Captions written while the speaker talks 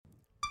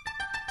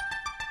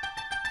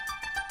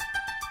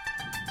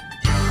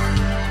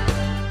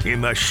In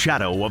the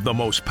shadow of the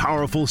most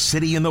powerful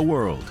city in the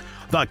world,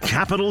 the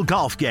Capital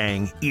Golf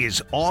Gang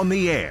is on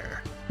the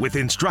air with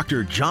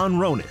instructor John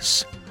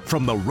Ronis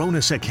from the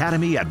Ronis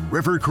Academy at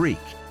River Creek,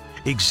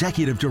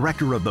 Executive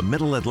Director of the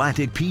Middle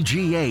Atlantic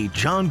PGA,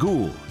 John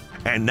Gould,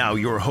 and now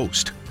your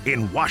host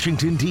in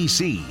Washington,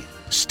 D.C.,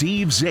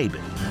 Steve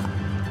Zabin.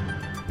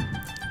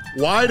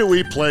 Why do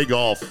we play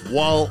golf?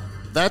 Well,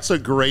 that's a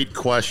great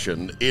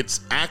question.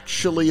 It's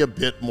actually a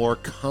bit more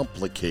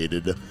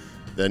complicated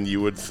than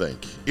you would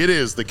think. It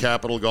is the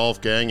Capital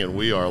Golf Gang, and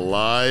we are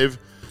live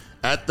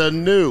at the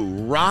new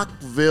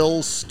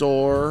Rockville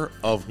store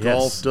of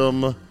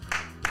golfdom.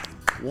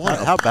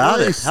 How about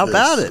it? How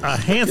about it? A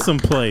handsome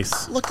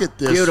place. Look at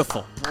this.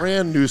 Beautiful.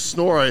 Brand new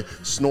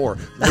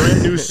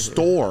brand new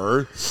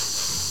store.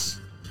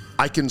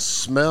 I can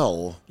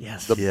smell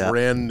the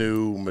brand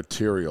new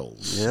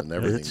materials and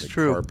everything. It's the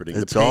true. Carpeting,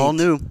 it's the paint. all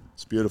new.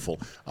 It's beautiful.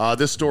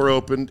 This store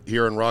opened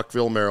here in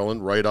Rockville,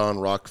 Maryland, right on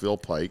Rockville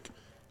Pike.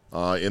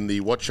 In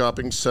the what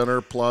shopping center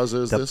plaza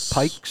is this? The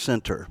Pike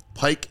Center.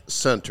 Pike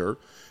Center.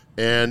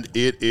 And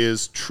it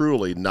is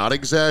truly, not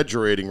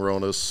exaggerating,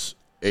 Ronis,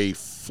 a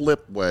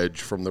flip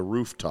wedge from the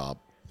rooftop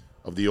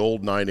of the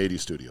old 980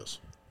 Studios.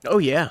 Oh,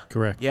 yeah.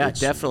 Correct. Yeah, It's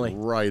definitely.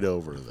 right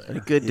over there. And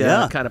a good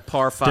kind of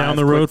par 5. Down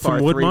the road par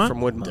from 3 Woodmont? From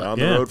Woodmont. Down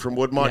the road from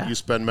Woodmont. Yeah. You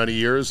spent many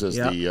years as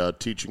the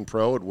teaching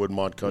pro at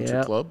Woodmont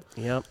Country Club.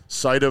 Yep.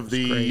 Site of the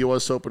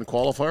U.S. Open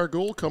qualifier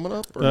goal coming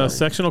up? Or no?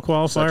 Sectional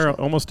qualifier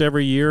almost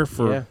every year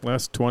for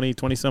last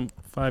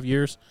 25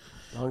 years.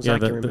 As long as I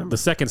can remember. The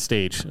second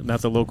stage,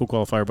 not the local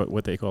qualifier, but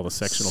what they call the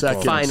sectional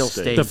qualifier. Final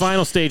stage. The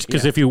final stage,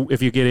 because if you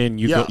get in,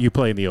 you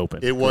play in the Open.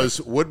 It was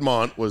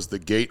Woodmont was the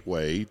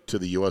gateway to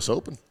the U.S.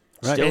 Open.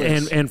 Right.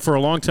 And for a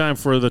long time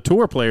for the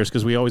tour players,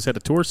 because we always had a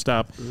tour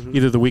stop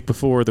either the week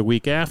before or the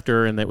week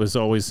after, and it was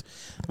always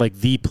like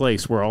the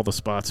place where all the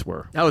spots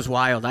were. That was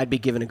wild. I'd be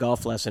giving a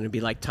golf lesson. It'd be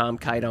like Tom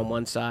Kite on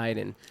one side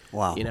and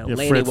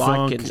Laney Fred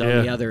Watkins Funk,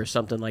 on the other or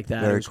something like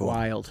that. Very it was cool.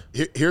 wild.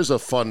 Here's a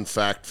fun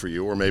fact for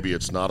you, or maybe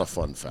it's not a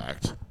fun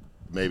fact.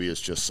 Maybe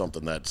it's just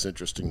something that's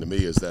interesting to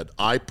me, is that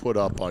I put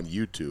up on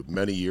YouTube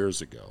many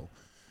years ago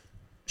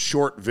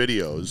short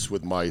videos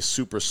with my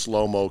super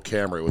slow-mo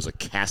camera. It was a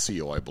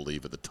Casio, I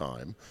believe, at the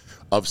time,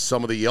 of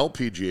some of the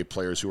LPGA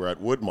players who were at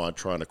Woodmont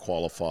trying to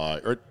qualify,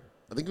 or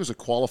I think it was a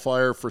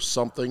qualifier for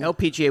something.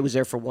 LPGA was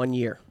there for 1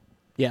 year.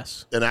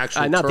 Yes. An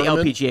actual not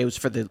tournament? the LPGA.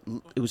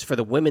 It was for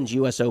the women's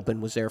U.S.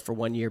 Open. Was there for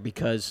 1 year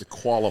because The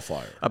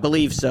qualifier. I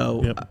believe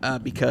so.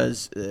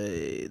 Because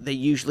they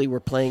usually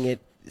were playing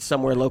it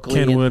somewhere locally,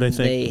 Kenwood, and I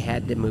think. they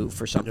had to move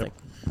for something.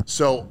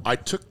 So I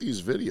took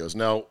these videos.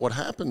 Now, what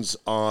happens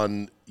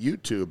on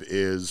YouTube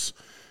is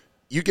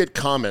you get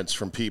comments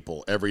from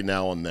people every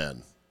now and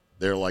then.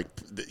 They're like,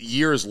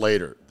 years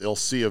later, they'll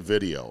see a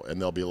video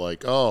and they'll be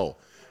like, oh,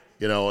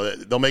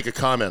 they'll make a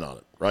comment on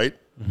it, right?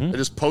 I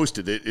just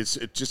posted it.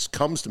 It just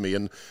comes to me.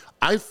 And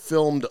I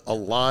filmed a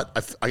lot.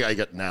 I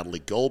got Natalie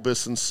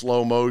Gulbis in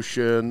slow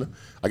motion.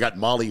 I got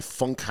Molly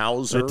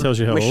Funkhauser. That tells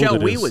you how Michelle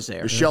old it Wee is. was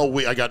there. Michelle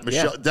Wee. I got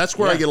Michelle. Yeah. That's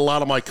where I get a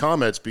lot of my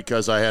comments,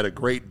 because I had a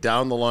great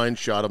down-the-line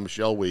shot of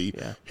Michelle Wee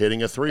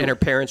hitting a three. And her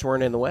parents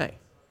weren't in the way.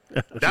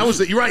 That was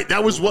you're right.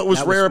 That was what was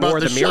That rare was more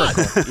about the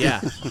miracle. shot.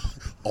 Yeah.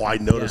 Oh, I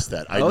noticed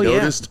that. I Oh, yeah.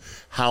 noticed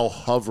how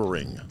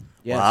hovering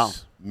Yes. Wow.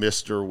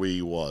 Mr.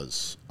 Wee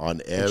was on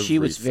And everything. she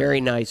was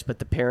very nice, but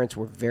the parents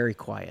were very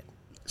quiet.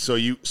 So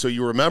you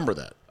remember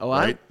that? Oh,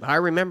 right? I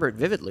remember it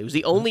vividly. It was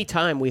the only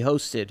time we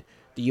hosted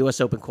the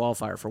U.S. Open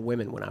qualifier for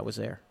women when I was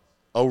there.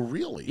 Oh,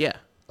 really? Yeah.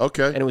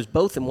 Okay. And it was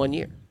both in 1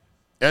 year.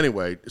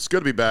 Anyway, it's good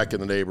to be back in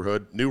the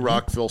neighborhood. New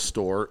Rockville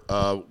store.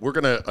 We're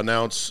going to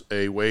announce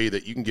a way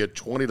that you can get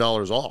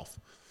 $20 off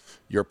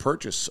your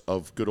purchase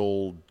of good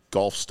old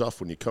golf stuff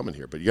when you come in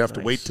here, but you have to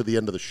wait till the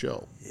end of the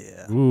show.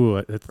 Yeah.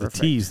 Ooh, that's the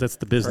tease. That's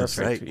the business.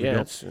 Right.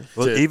 Yeah. it's-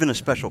 Well, even a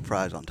special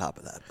prize on top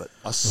of that. But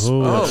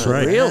Oh, that's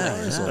right. really?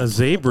 A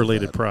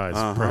Zabe-related prize,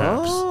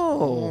 perhaps.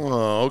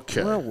 Oh,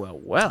 okay.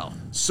 Well.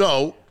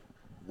 So,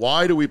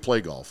 why do we play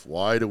golf?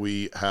 Why do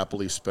we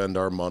happily spend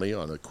our money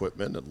on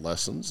equipment and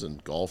lessons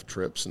and golf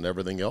trips and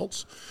everything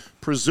else?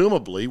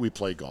 Presumably, we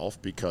play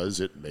golf because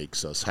it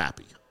makes us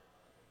happy.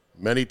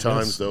 Many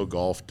times, though,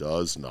 golf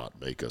does not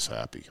make us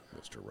happy,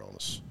 Mr.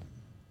 Ronis.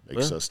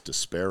 Makes us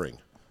despairing.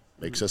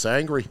 Makes us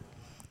angry.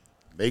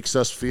 Makes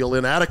us feel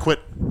inadequate.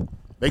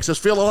 Makes us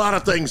feel a lot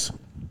of things.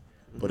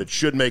 But it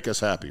should make us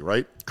happy,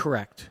 right?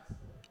 Correct.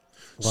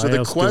 So Why the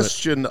else do it?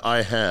 question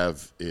I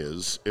have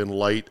is, in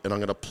light, and I'm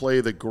going to play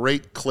the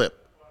great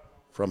clip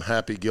from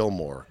Happy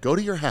Gilmore. Go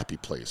to your happy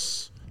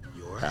place.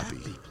 Your happy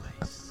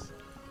place.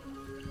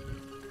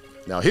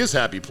 Now, his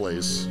happy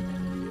place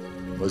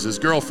was his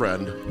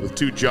girlfriend with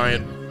 2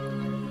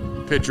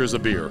 giant pitchers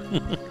of beer.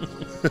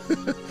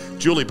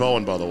 Julie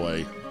Bowen, by the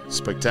way,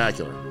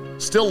 spectacular.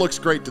 Still looks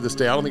great to this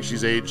day. I don't think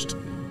she's aged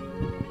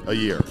a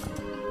year.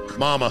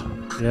 Mama,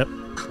 Yep.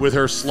 with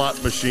her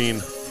slot machine.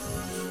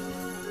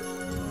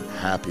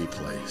 Happy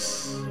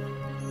place.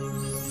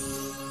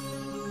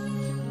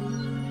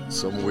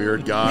 Some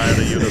weird guy on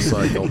a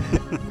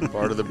unicycle.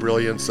 Part of the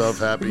brilliance of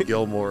Happy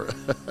Gilmore.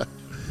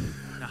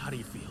 Now, how do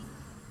you feel?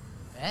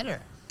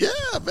 Better.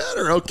 Yeah,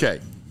 better. Okay.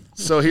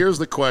 So here's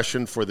the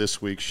question for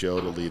this week's show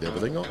to lead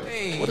everything on.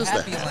 Hey, What is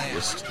the Happy Land.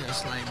 happiest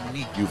Just like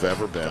me. you've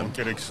ever been Don't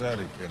get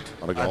excited, kid.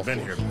 on a golf I've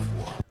been course? here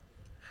before.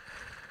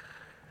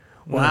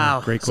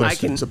 Wow. Great So I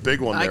question. can- It's a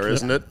big one I there, can-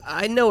 isn't it?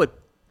 I know it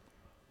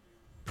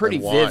pretty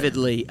And why?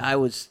 vividly. It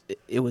was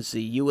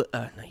the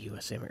not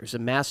U.S. Amateur. It was a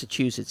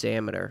Massachusetts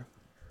Amateur.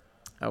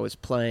 I was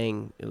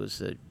playing. It was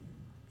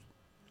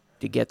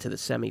to get to the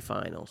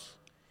semifinals,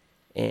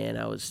 and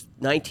I was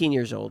 19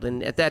 years old.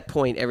 And at that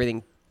point,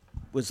 everything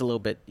was a little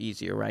bit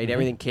easier, right?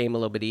 Everything came a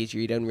little bit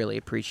easier. You don't really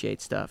appreciate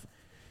stuff.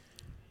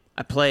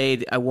 I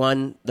played. I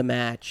won the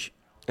match,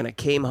 and I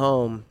came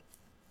home.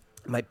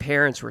 My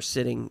parents were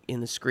sitting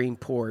in the screen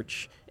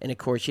porch, and of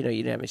course, you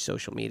didn't have any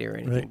social media or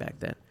anything Right. back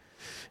then.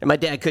 And my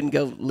dad couldn't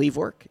go leave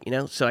work,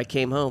 so I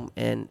came home,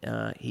 and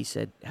he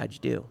said, "How'd you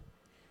do?"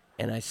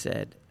 And I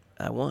said,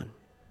 "I won."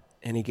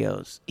 And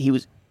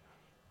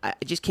I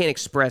just can't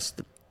express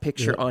the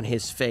picture on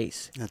his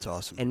face. That's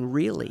awesome. And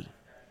really,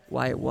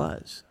 why it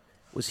was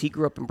he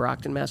grew up in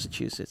Brockton,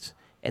 Massachusetts,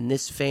 and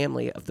this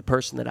family of the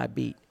person that I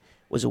beat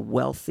was a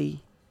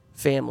wealthy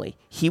family.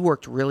 He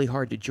worked really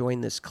hard to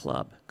join this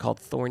club called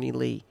Thorny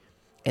Lee,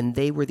 and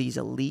they were these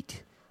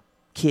elite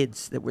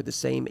kids that were the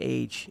same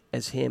age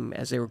as him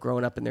as they were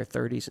growing up in their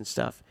 30s and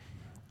stuff.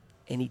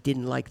 And he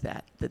didn't like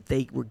that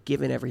they were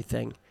given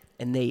everything,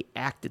 and they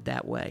acted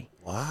that way.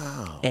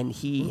 Wow. And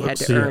he had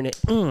to See ya. earn it.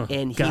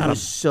 And he got him.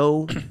 was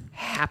so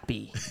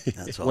happy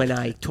when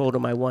I told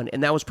him I won.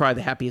 And that was probably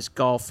the happiest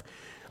golf.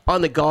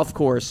 On the golf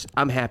course,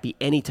 I'm happy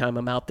anytime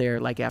I'm out there,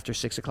 like after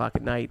 6 o'clock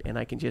at night, and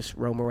I can just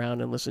roam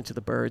around and listen to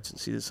the birds and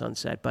see the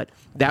sunset. But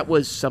that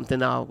was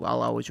something I'll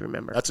always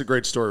remember. That's a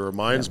great story. It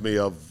reminds me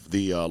of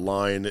the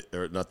line,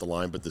 or not the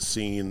line, but the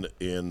scene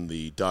in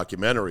the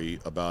documentary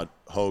about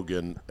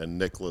Hogan and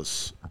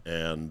Nicklaus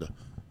and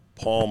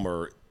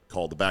Palmer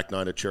called The Back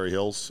Nine at Cherry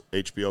Hills,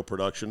 HBO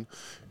production.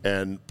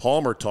 And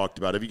Palmer talked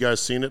about it. Have you guys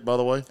seen it, by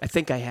the way? I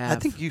think I have. I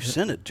think you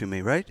sent it to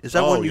me, right? Is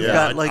that one you've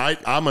got?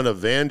 Like, I'm an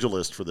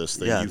evangelist for this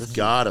thing. Yeah, You've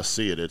got to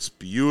see it. It's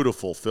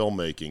beautiful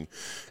filmmaking.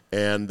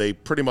 And they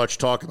pretty much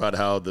talk about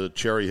how the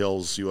Cherry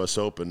Hills U.S.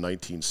 Open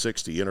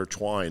 1960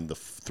 intertwined the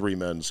three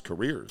men's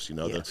careers.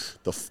 Yes.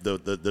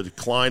 The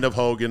decline of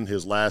Hogan,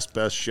 his last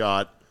best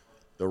shot,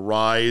 the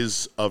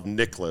rise of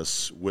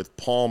Nicklaus with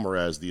Palmer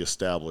as the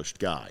established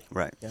guy.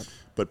 right.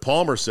 But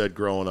Palmer said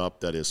growing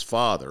up that his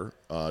father,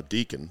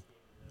 Deacon,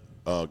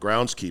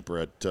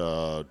 groundskeeper at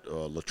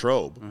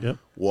Latrobe, Yep.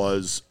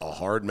 was a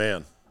hard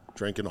man,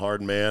 drinking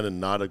hard man and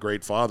not a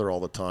great father all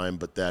the time,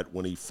 but that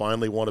when he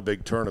finally won a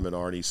big tournament,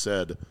 Arnie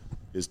said,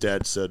 his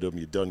dad said to him,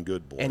 "You done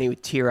good, boy." And he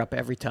would tear up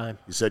every time.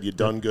 He said, "You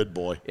done good,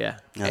 boy." Yeah.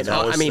 That's And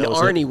that was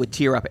Arnie it. would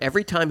tear up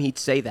every time he'd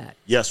say that.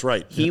 Yes,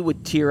 right. He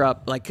would tear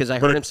up, because I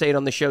But heard it- him say it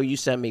on the show you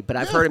sent me, but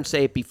I've heard him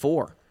say it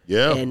before.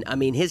 Yeah. And,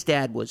 his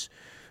dad was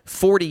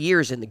 40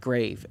 years in the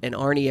grave, and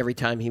Arnie, every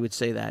time he would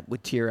say that,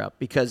 would tear up,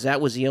 because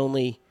that was the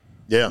only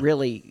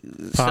really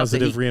Positive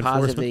positive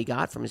reinforcement. that he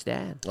got from his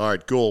dad. All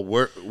right, cool.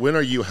 When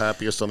are you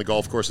happiest on the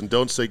golf course? And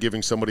don't say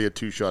giving somebody a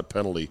two-shot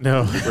penalty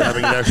No. for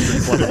having an extra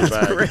club in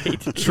the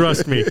bag.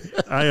 Trust me,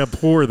 I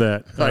abhor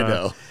that. I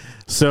know.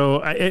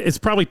 So it's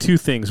probably two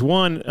things.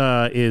 One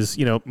is,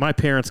 my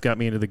parents got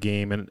me into the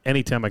game, and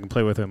anytime I can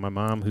play with them, my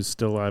mom, who's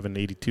still alive in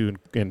 82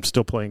 and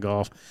still playing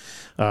golf,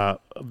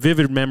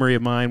 vivid memory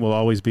of mine will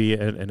always be,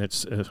 and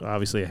it's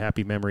obviously a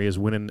happy memory, is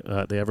winning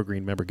the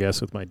Evergreen Member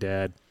Guest with my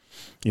dad.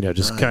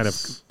 Just kind of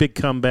big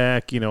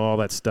comeback, all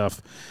that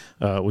stuff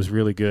was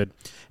really good.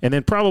 And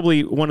then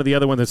probably one of the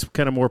other one that's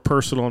kind of more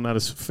personal, not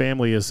as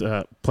family, is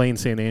playing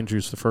St.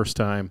 Andrews the first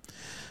time.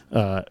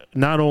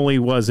 Not only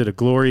was it a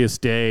glorious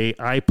day,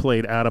 I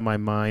played out of my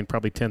mind,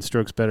 probably 10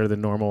 strokes better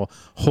than normal,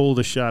 hold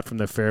a shot from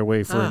the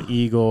fairway for an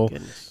eagle,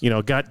 goodness.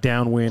 Got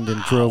downwind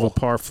and drove a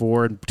par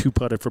 4 and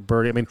two-putted for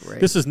birdie. I mean,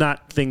 this is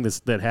not thing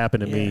that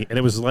happened to me. And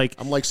it was like...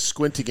 I'm like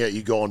squinting at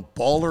you going,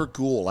 ball or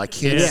ghoul? I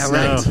can't Yeah, see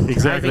right. it.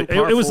 Exactly. Driving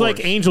par It was like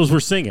fours. angels were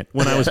singing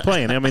when I was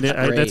playing. I mean,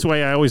 that's Great. the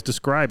way I always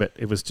describe it.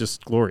 It was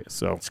just glorious.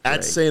 So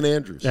At St.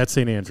 Andrews. that's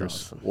St.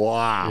 Andrews.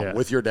 Wow. Yeah.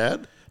 With your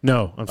dad?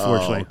 No, Oh,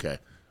 unfortunately. okay.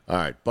 All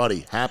right,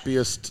 buddy.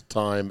 Happiest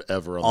time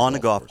ever On the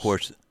golf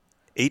course.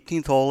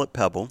 18th hole at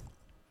Pebble,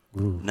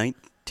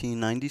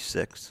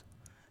 1996,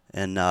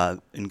 and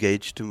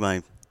engaged to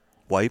my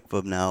wife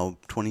of now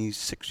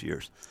 26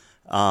 years.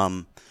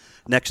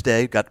 Next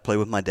day, got to play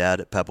with my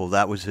dad at Pebble.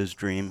 That was his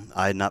dream.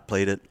 I had not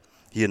played it.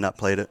 He had not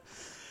played it.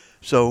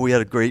 So we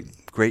had a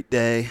great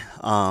day.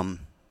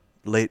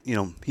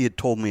 He had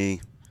told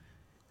me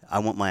I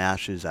want my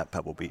ashes at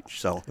Pebble Beach.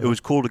 So it was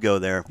cool to go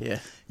there. Yeah.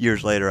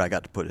 Years later, I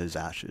got to put his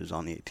ashes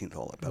on the 18th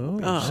hole at Pebble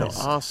Beach. Oh,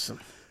 So, awesome.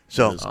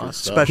 so That is good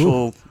stuff.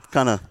 special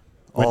kind of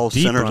all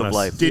deep centers on of us.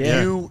 life.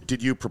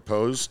 Did you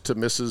propose to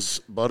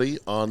Mrs. Buddy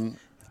on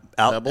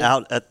Pebble?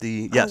 Out at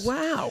the yes. Oh,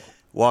 wow.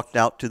 Walked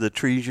out to the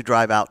trees you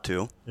drive out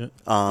to.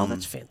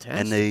 That's fantastic.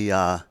 And they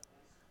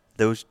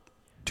those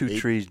two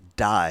trees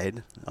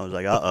died. I was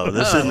like,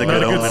 this isn't a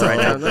good omen right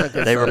now. Not a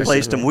good They sign.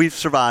 replast them. We've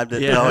survived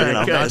it. Yeah, so,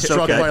 good. Got it's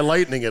struck okay. by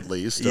lightning at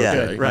least. Yeah,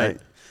 Okay. right.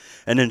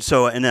 And then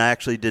and I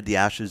actually did the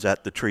ashes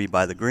at the tree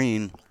by the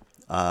green,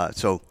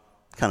 so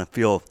kind of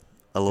feel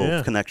a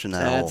little connection.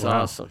 That's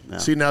awesome. Yeah.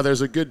 See, now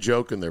there's a good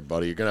joke in there,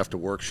 buddy. You're gonna have to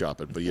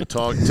workshop it, but you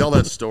tell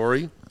that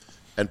story,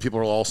 and people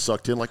are all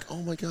sucked in, like,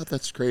 "Oh my God,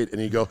 that's great!"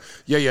 And you go,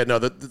 "Yeah, no,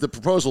 the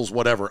proposal's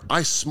whatever.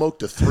 I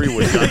smoked a 3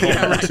 when I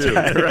got home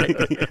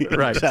too."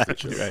 Right.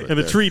 Exactly. And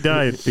the tree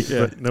died,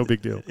 but no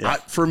big deal.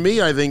 For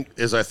me, I think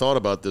as I thought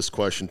about this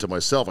question to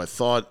myself, I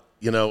thought,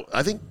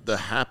 I think the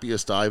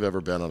happiest I've ever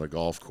been on a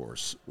golf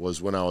course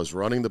was when I was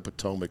running the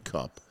Potomac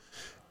Cup.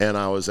 And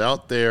I was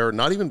out there,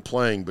 not even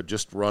playing, but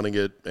just running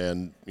it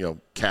and,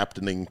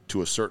 captaining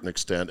to a certain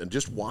extent and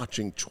just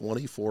watching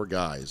 24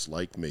 guys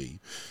like me,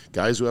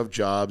 guys who have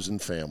jobs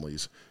and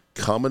families,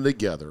 coming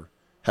together,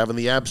 having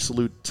the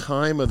absolute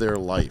time of their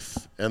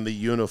life and the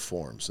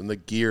uniforms and the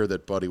gear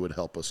that Buddy would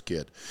help us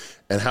get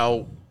and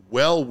how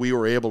well we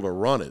were able to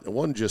run it. It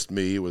wasn't just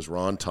me. It was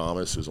Ron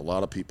Thomas. There's a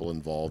lot of people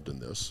involved in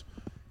this.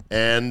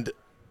 And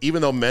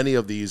even though many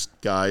of these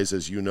guys,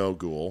 as you know,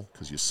 Ghoul,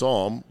 because you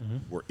saw them,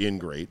 were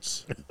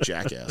ingrates,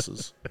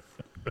 jackasses,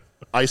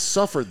 I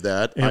suffered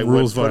that. And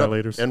rules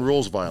violators.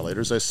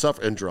 I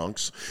suffered, and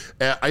drunks.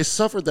 I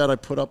suffered that. I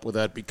put up with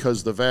that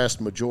because the vast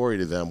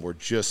majority of them were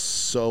just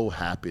so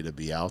happy to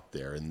be out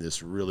there in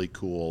this really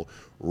cool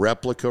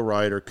replica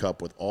Ryder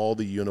Cup with all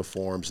the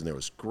uniforms, and there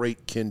was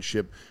great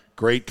kinship,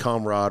 great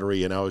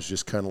camaraderie, and I was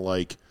just kind of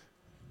like,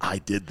 I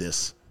did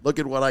this. Look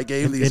at what I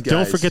gave these guys. And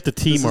don't forget the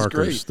tee This is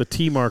markers. great. The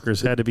tee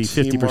markers had to be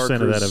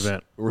 50% of that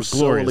event. Were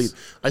glorious.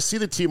 I see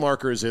the tee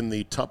markers in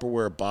the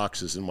Tupperware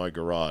boxes in my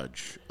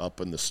garage up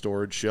in the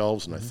storage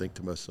shelves, and I think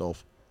to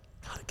myself,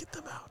 gotta get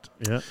them out.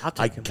 Yeah,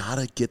 I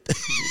gotta get them.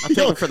 I'll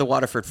take them for the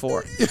Waterford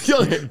 4.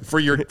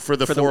 for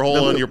the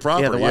 4-hole on your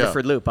property. Yeah, the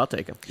Waterford Loop. I'll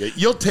take them. Yeah,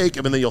 you'll take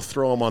them and then you'll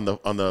throw them on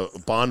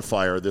the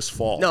bonfire this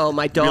fall. No,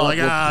 my dog like,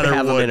 will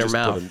have them in her just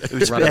mouth.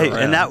 put 'em-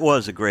 And that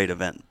was a great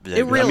event.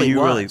 It really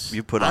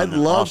you put on I'd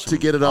an love awesome, to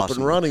get it up awesome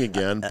and running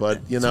again,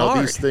 but hard.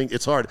 these things,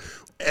 it's hard.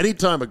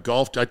 Anytime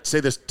I'd say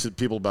this to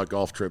people about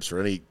golf trips or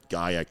any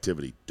guy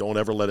activity, don't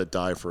ever let it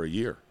die for a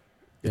year.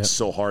 It's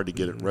so hard to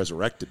get it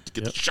resurrected, to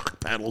get the shock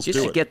paddles Just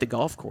to to it. get the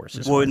golf course.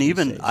 Well, and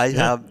even I Yeah,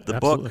 have the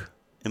absolutely. book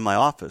in my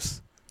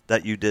office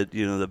that you did,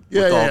 with all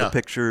yeah. the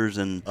pictures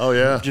and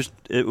just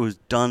it was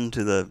done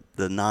to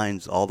the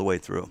nines all the way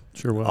through.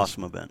 Sure was.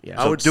 Awesome event. Yeah.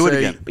 So I would do it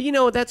say- again.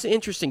 But that's an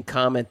interesting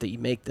comment that you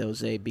make, though,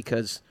 Zay,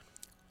 because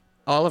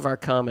all of our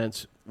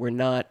comments were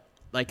not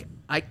like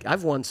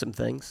I've won some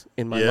things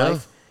in my Yeah?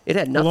 life. It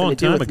had nothing long to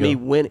do time with me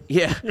ago. winning.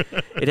 Yeah,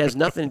 it has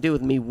nothing to do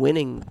with me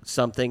winning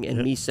something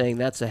and me saying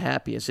that's the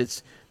happiest.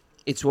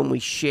 It's when we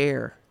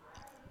share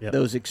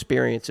those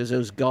experiences,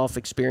 those golf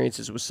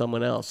experiences with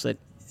someone else. That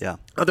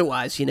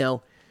otherwise,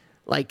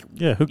 like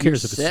who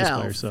cares if it's just by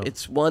yourself, yourself?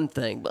 It's one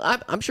thing.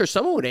 But I'm sure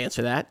someone would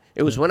answer that.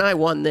 It was when I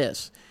won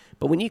this.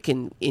 But when you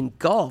can, in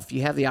golf,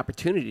 you have the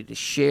opportunity to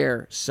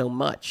share so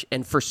much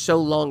and for so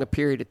long a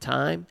period of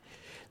time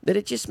that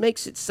it just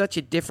makes it such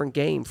a different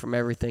game from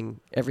everything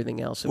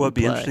else that Well, we it'd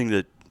be play. interesting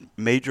that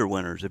major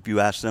winners, if you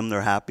ask them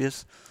their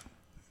happiest,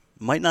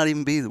 might not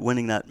even be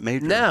winning that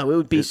major. No, it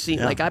would be seeing,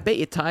 like, I bet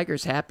you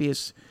Tiger's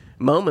happiest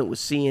moment was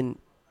seeing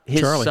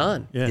his Charlie.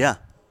 son. Yeah.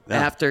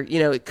 After,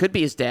 it could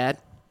be his dad,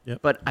 Yep.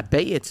 but I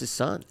bet you it's his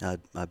son.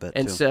 I bet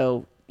And too.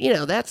 so,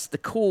 that's the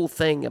cool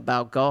thing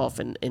about golf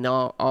and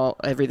all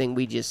everything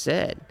we just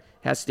said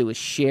has to do with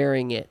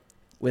sharing it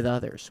with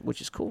others,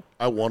 which is cool.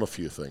 I won a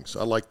few things.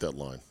 I like that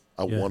line.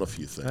 I won a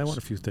few things. I won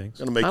a few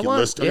things. I'm gonna I make you won-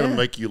 list. I'm gonna yeah.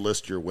 make you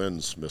list your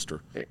wins,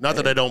 Mister. Not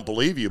that I don't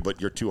believe you,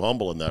 but you're too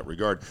humble in that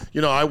regard.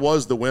 I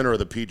was the winner of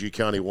the PG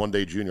County One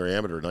Day Junior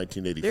Amateur in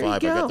 1985. I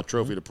There you got go. the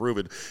trophy to prove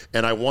it,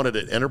 and I won it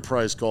at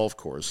Enterprise Golf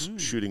Course,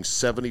 shooting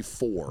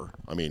 74.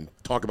 I mean,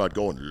 talk about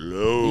going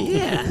low.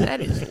 Yeah,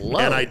 that is low.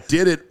 And I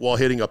did it while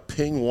hitting a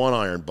ping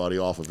 1-iron, buddy,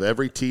 off of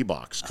every tee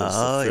box because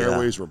the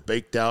fairways were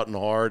baked out and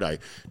hard. I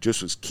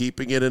just was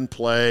keeping it in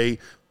play.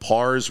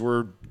 Pars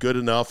were good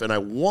enough, and I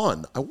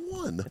won.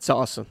 It's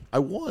awesome. I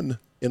won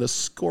in a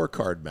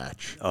scorecard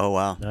match Oh,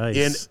 wow. Nice.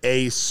 in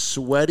a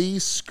sweaty,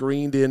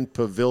 screened-in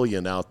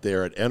pavilion out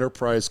there at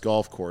Enterprise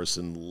Golf Course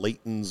in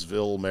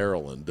Laytonsville,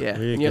 Maryland. Yeah,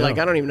 There you and you're go. like,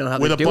 I don't even know how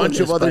With they're a doing bunch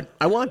this, of other, but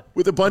I won.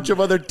 with a bunch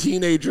of other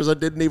teenagers I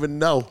didn't even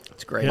know.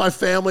 It's great. My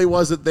family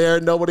wasn't there.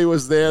 Nobody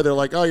was there. They're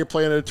like, "Oh, you're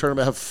playing in a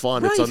tournament. Have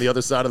fun. It's Right. on the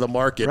other side of the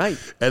market." Right.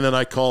 And then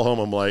I call home.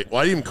 I'm like, "Well,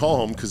 I didn't even call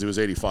home because it was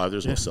 '85.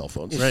 There's no cell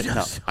phones." Right.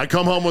 No. I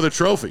come home with a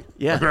trophy.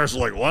 Yeah. My parents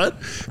were like, "What?"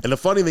 And the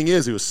funny thing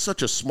is, it was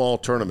such a small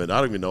tournament. I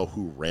don't even know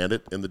who ran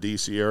it in the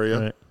D.C. area.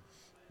 Right.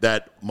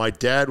 That my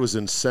dad was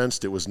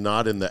incensed it was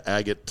not in the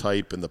agate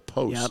type in the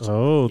post. Yep.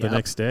 Oh, the Yep.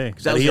 next day.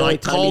 That And was he the only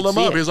like time called you'd him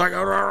see up. it. He was like,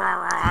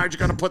 "I just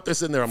got to put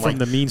this in there." I'm From like,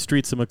 the mean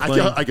streets of I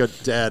McLean. go,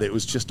 Dad, it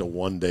was just a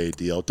one-day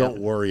deal. Don't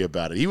worry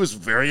about it. He was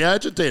very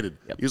agitated.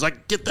 He was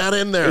like, get that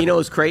in there. You know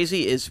what's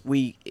crazy is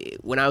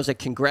when I was at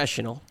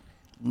Congressional,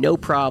 no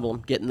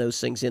problem getting those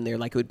things in there.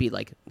 Like it would be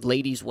like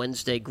Ladies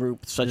Wednesday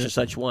group, such and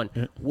such one.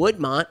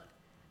 Woodmont,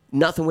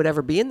 nothing would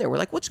ever be in there. We're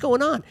like, what's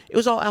going on? It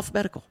was all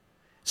alphabetical.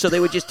 So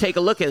they would just take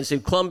a look at it and say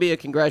Columbia,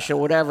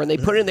 Congressional, whatever, and they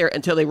put it in there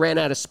until they ran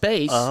out of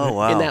space Oh,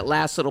 wow. in that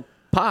last little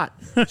pot.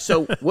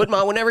 So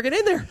Woodmont would never get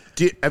in there.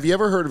 Have you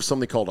ever heard of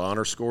something called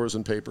honor scores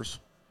in papers?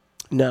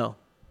 No.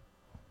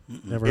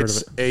 Never heard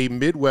It's of it. a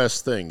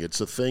Midwest thing. It's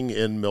a thing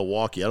in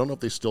Milwaukee. I don't know if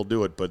they still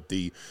do it, but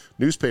the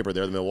newspaper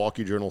there, the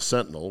Milwaukee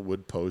Journal-Sentinel,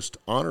 would post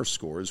honor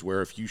scores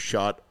where if you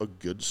shot a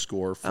good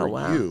score for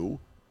you,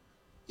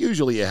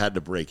 usually you had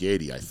to break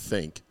 80, I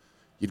think.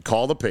 You'd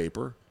call the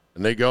paper,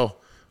 and they go,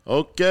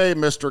 okay,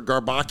 Mr.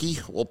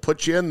 Garbacki, we'll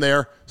put you in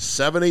there,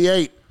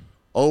 78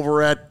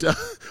 over at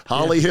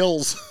Holly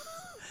Hills.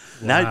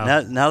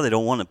 Now they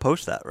don't want to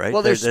post that, right?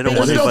 Well, they don't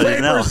want anybody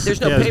to know.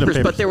 There's no papers,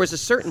 but there was a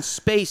certain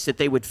space that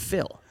they would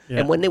fill. Yeah.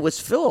 And when it was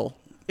full,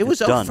 it was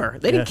done. over.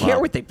 They didn't care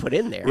what they put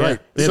in there. Right.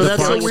 They So had the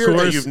that's so final weird that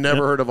scores. you've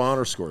never heard of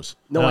honor scores.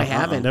 No, I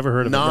haven't. Never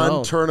heard of it.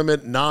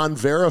 Non-tournament,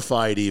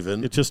 non-verified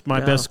even. It's just my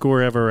best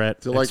score ever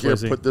at They're like, here,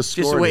 XYZ. put this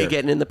score Just a in way here. of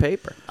getting in the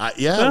paper.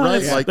 Yeah, Well, right.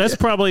 that's, Like, that's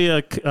probably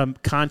a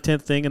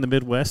content thing in the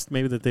Midwest,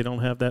 maybe that they don't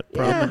have that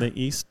problem Yeah. in the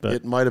East. But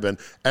it might have been.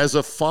 As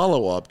a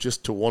follow-up,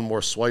 just to one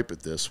more swipe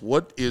at this,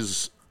 what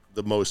is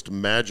the most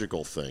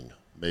magical thing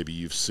maybe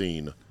you've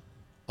seen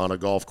on a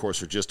golf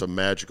course, or just a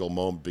magical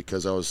moment?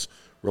 Because I was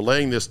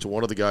relaying this to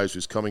one of the guys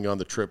who's coming on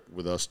the trip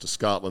with us to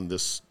Scotland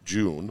this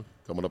June,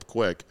 coming up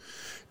quick,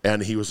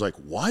 and he was like,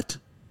 what?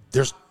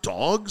 There's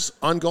dogs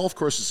on golf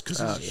courses? Because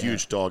he's a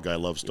huge dog guy,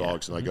 loves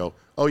dogs. And I go,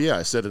 oh, yeah.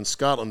 I said, in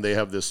Scotland, they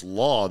have this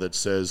law that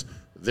says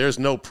there's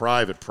no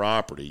private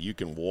property. You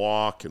can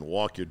walk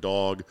your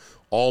dog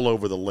all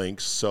over the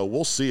links. So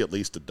we'll see at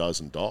least a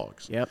dozen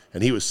dogs. Yep.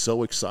 And he was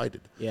so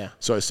excited. Yeah.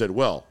 So I said,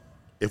 well,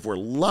 if we're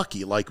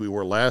lucky like we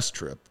were last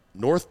trip,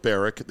 North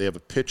Berwick, they have a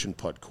pitch and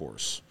putt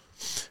course.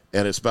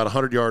 And it's about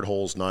 100-yard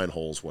holes, 9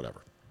 holes,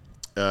 whatever.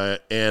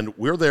 And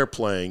we're there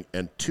playing,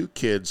 and 2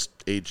 kids,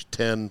 age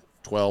 10,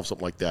 12,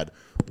 something like that,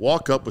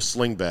 walk up with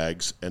sling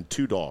bags and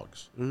 2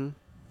 dogs. Mm-hmm.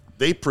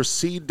 They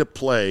proceed to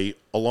play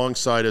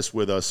alongside us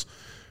with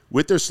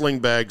their sling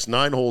bags,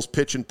 9 holes,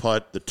 pitch and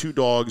putt, the 2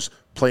 dogs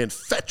playing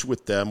fetch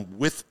with them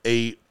with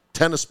a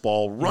tennis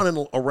ball,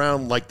 running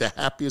around like the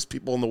happiest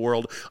people in the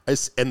world.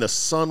 And the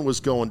sun was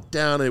going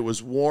down, and it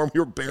was warm.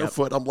 You're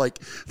barefoot. I'm like,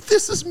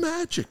 this is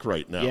magic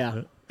right now.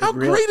 Yeah. How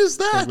great is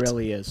that? It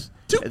really is.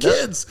 2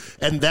 kids.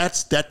 And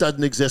that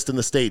doesn't exist in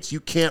the States.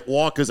 You can't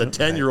walk as a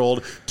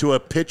 10-year-old to a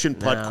pitch and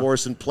putt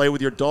course and play with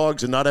your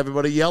dogs and not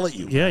everybody yell at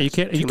you. yeah, you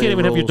can't many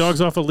even have your rules.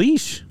 dogs off a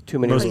leash. Too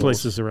many most rules.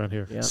 places around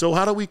here. Yeah. So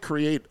how do we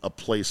create a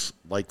place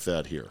like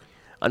that here?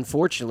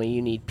 Unfortunately,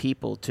 you need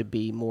people to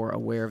be more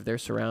aware of their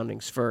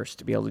surroundings first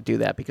to be able to do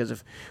that. Because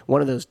if one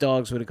of those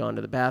dogs would have gone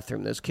to the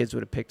bathroom, those kids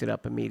would have picked it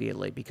up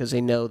immediately because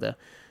they know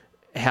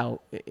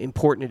how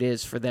important it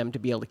is for them to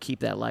be able to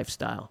keep that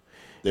lifestyle.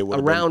 They would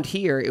have Around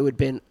here, it would have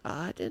been,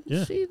 I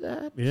didn't see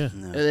that. Yeah.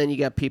 And then you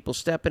got people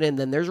stepping in.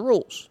 Then there's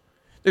rules.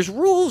 There's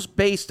rules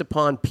based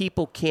upon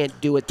people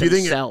can't do it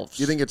themselves.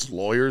 Do you think it's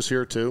lawyers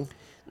here too?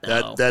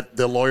 No. That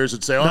the lawyers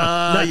would say,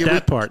 Not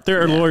that part.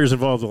 There are lawyers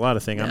involved in a lot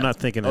of things. I'm not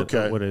thinking of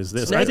Okay. what is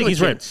this. It's I think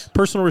he's right. negligence.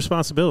 Personal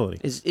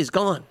responsibility. is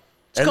gone.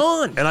 It's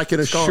gone. And I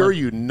can It's assure gone.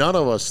 you, none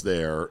of us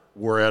there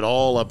were at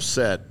all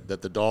upset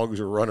that the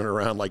dogs were running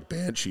around like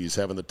banshees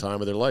having the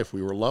time of their life.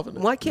 We were loving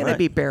it. Why can't I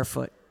be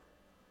barefoot?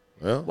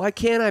 Well, Why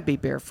can't I be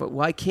barefoot?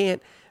 Why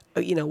can't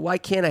why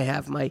can't I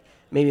have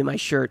maybe my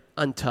shirt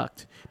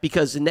untucked?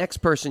 Because the next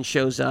person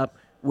shows up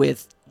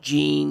with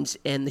jeans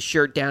and the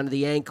shirt down to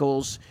the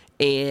ankles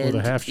and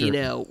Or the half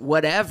shirt.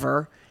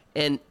 Whatever,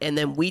 and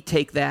then we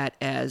take that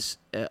as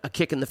a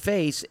kick in the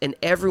face, and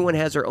everyone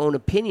has their own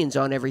opinions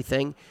on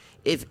everything.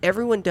 If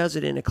everyone does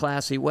it in a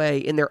classy way,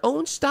 in their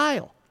own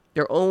style,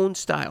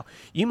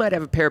 you might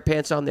have a pair of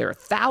pants on there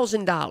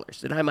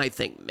 $1,000, and I might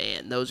think,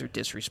 man, those are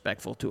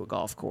disrespectful to a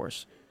golf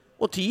course.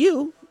 Well, to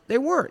you, they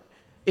weren't.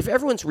 If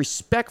everyone's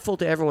respectful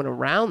to everyone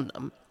around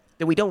them,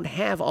 then we don't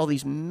have all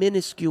these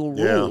minuscule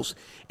rules,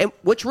 and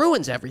which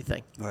ruins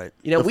everything. Right.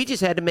 We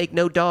just had to make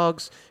no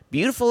dogs.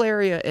 Beautiful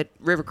area at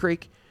River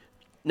Creek.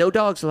 No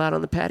dogs allowed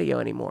on the patio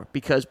anymore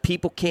because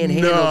people can't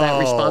handle that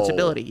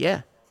responsibility.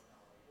 Yeah.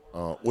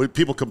 would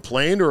people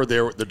complain, or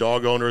the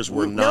dog owners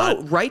were not?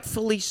 No,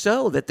 rightfully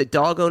so. That the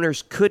dog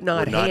owners could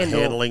not were not handle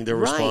handling their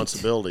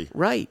responsibility.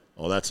 Right.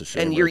 Oh, that's a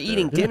shame. And you're right there.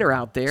 eating dinner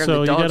out there, So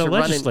and the you dogs gotta are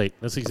legislate. running.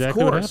 That's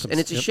exactly of what course, happens. and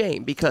it's a Yep.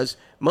 shame because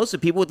most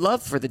of the people would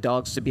love for the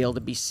dogs to be able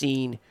to be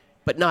seen,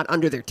 but not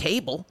under their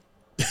table.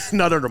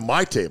 Not under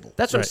my table.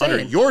 That's what I'm saying.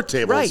 Under your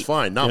table right. is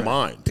fine, not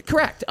mine.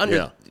 Correct.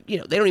 Under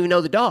Yeah. they don't even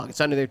know the dog.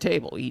 It's under their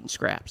table eating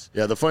scraps.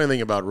 Yeah, the funny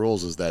thing about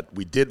rules is that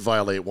we did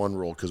violate one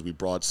rule because we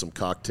brought some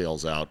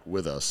cocktails out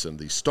with us, and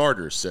the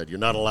starters said, you're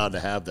not allowed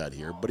to have that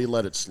here, but he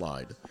let it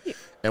slide.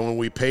 And when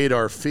we paid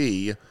our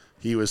fee,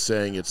 he was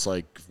saying it's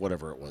like,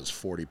 whatever it was,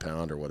 40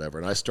 pound or whatever,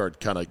 and I started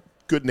kind of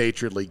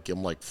good-naturedly,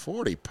 I'm like,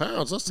 40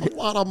 pounds? That's a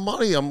lot of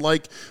money. I'm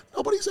like,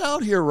 nobody's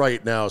out here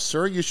right now,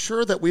 sir. You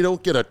sure that we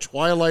don't get a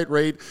twilight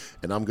rate?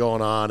 And I'm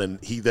going on,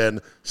 and he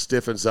then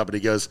stiffens up, and he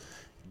goes,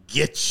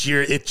 Get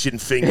your itching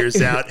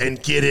fingers out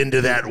and get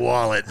into that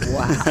wallet.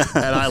 Wow.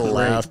 And I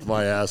laughed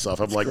my ass off.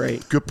 I'm like,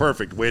 great. good,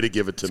 perfect. Way to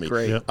give it to me.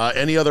 great. Yep.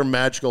 Any other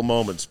magical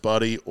moments,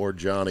 Buddy or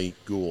Johnny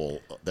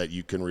Gould, that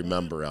you can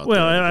remember out there?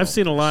 Well, I've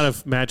seen a lot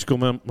of magical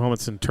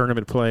moments in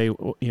tournament play,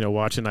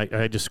 watching.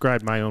 I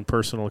described my own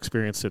personal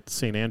experience at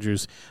St.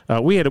 Andrews.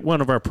 We had one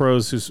of our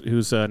pros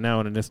who's now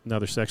in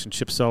another section,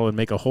 Chip Sullivan,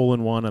 make a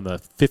hole-in-one on the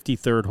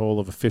 53rd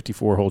hole of a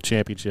 54-hole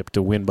championship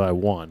to win by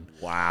 1.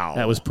 Wow.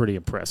 That was pretty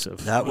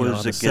impressive. That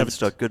was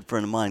against a good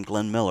friend of mine,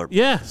 Glenn Miller.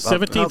 Yeah,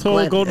 17th hole,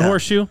 Glenn, Golden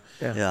Horseshoe.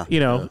 Yeah.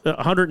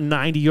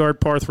 190-yard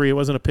par 3. It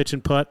wasn't a pitch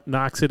and putt.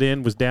 Knocks it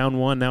in, was down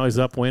 1. Now he's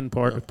up win.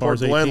 Poor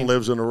Pars Glenn 18.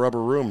 lives in a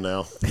rubber room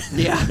now.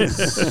 Yeah.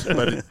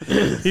 But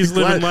He's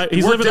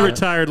living a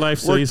retired life.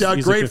 So worked out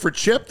he's great for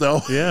Chip,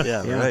 though.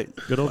 Yeah, Right.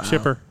 Good old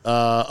Chipper.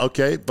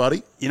 Okay,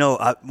 Buddy.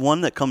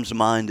 One that comes to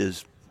mind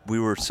is we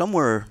were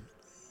somewhere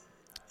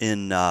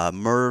in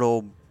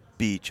Myrtle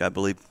Beach, I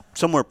believe,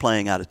 somewhere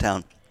playing out of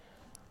town.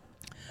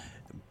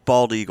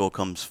 Bald eagle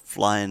comes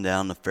flying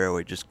down the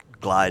fairway, just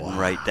gliding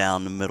right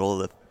down the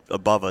middle of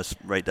above us,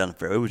 right down the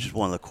fairway. It was just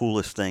one of the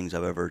coolest things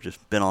I've ever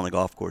just been on the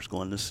golf course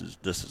going, this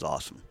is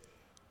awesome.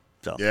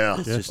 So Yeah,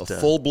 it's just, a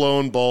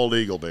full-blown bald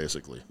eagle,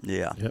 basically.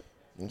 Yeah. Yep.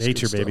 That's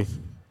Nature, good baby. stuff.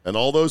 And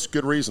all those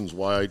good reasons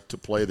why to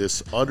play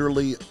this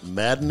utterly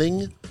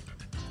maddening,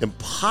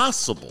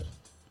 impossible,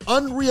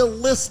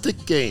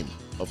 unrealistic game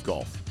of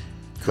golf.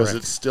 Because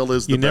it still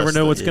is the You never best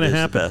know thing. what's going It to is the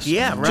happen. best.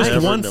 Yeah, right. Just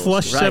Never one knows.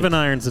 flush Right. 7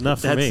 iron's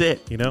enough for That's me.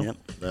 it. Yep.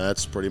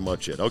 That's pretty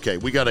much it. Okay,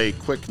 we got a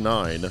quick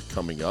 9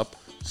 coming up.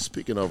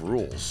 Speaking of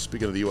rules,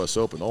 speaking of the U.S.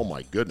 Open, oh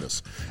my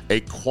goodness.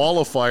 A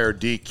qualifier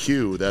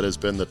DQ that has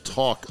been the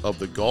talk of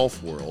the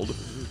golf world,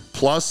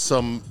 plus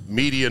some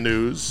media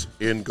news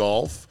in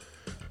golf.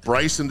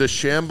 Bryson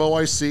DeChambeau,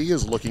 I see,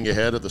 is looking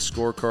ahead at the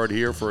scorecard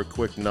here for a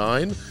quick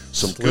 9.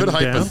 Some good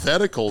Slid down.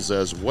 hypotheticals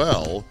as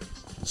well.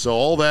 So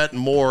all that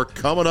and more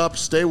coming up.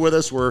 Stay with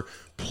us. We're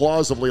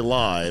plausibly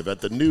live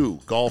at the new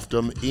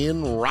Golfdom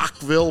in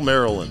Rockville,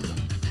 Maryland.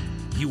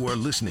 You are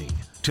listening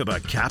to the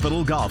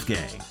Capital Golf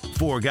Gang.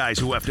 4 guys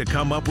who have to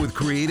come up with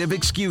creative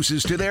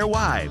excuses to their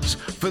wives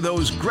for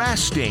those grass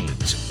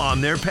stains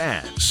on their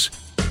pants.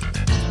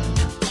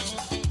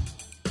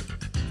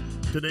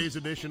 Today's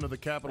edition of the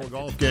Capital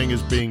Golf Gang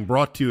is being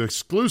brought to you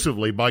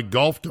exclusively by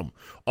Golfdom.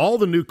 All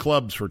the new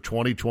clubs for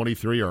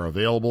 2023 are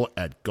available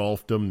at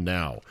Golfdom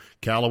now.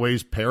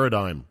 Callaway's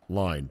Paradigm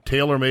line,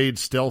 TaylorMade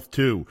Stealth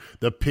 2,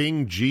 the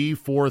Ping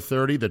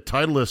G430, the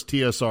Titleist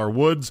TSR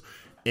Woods,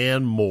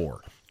 and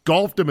more.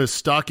 Golfdom is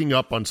stocking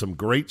up on some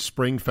great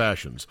spring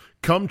fashions.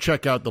 Come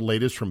check out the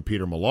latest from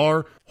Peter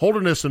Millar,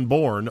 Holderness &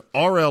 Bourne,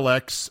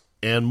 RLX,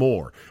 and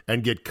more,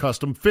 and get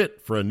custom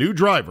fit for a new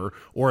driver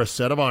or a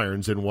set of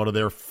irons in one of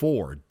their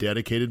 4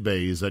 dedicated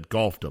bays at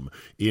Golfdom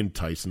in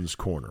Tyson's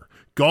Corner.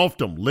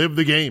 Golfdom, live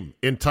the game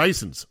in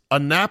Tyson's,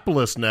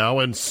 Annapolis now,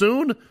 and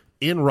soon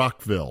in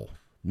Rockville.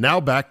 Now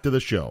back to the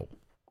show.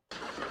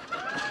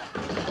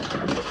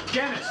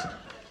 Dennis,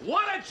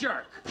 what a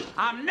jerk!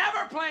 I'm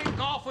never playing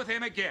golf with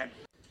him again.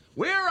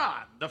 We're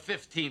on the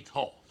 15th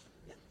hole.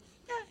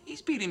 Yeah,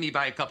 he's beating me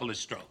by a couple of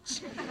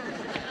strokes.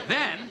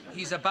 Then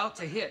he's about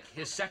to hit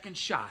his second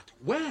shot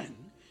when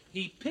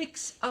he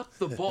picks up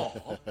the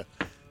ball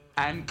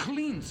and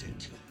cleans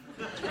it.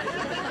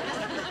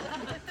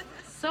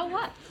 So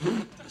what?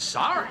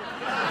 Sorry.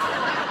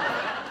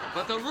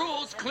 But the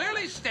rules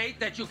clearly state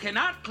that you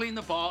cannot clean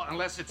the ball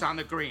unless it's on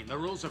the green. The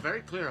rules are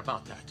very clear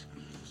about that.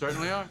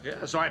 Certainly are.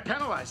 Yeah, so I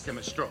penalized him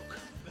a stroke.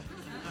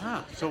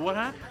 Ah, so what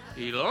happened?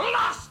 He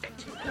lost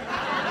it.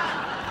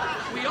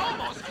 We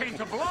almost came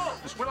to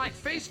blows. We're like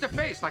face to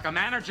face, like a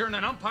manager and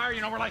an umpire.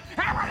 We're like,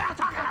 hey, we're not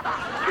talking about.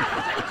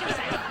 Say what you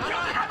say.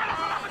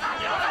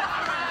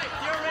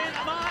 You're in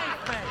my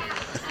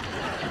face.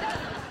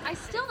 I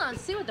still don't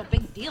see what the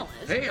big deal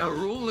is. Hey, a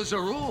rule is a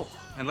rule.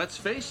 And let's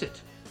face it,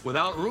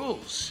 without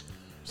rules,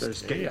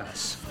 there's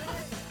chaos.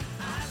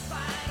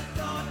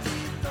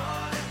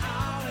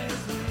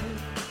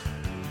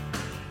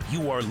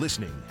 You are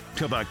listening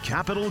to the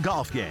Capital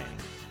Golf Gang.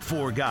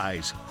 4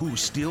 guys who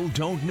still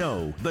don't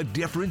know the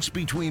difference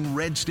between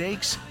red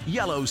stakes,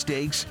 yellow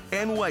stakes,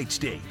 and white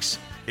stakes,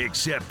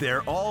 except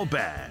they're all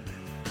bad.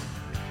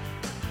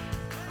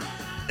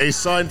 A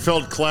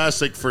Seinfeld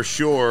classic for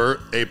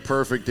sure, a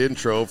perfect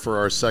intro for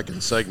our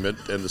second segment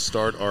and to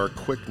start our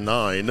quick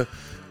 9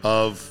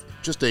 of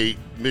just a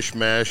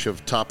mishmash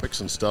of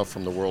topics and stuff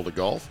from the world of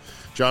golf.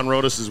 John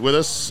Rodas is with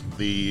us.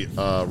 The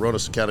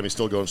Rodas Academy is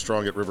still going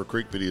strong at River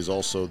Creek, but he is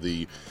also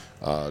the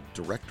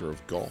director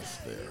of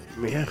golf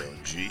there. Yeah.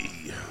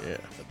 Yeah,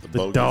 at the The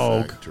Bogey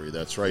dog. Factory.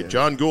 That's right.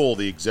 John Gould,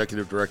 the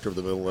executive director of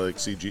the Middle Atlantic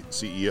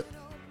CEO.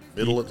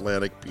 Middle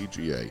Atlantic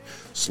PGA.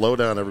 Slow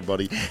down,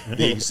 everybody.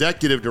 The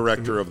executive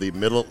director of the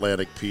Middle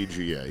Atlantic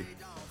PGA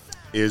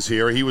is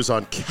here. He was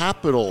on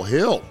Capitol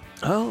Hill.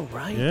 Oh,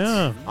 right.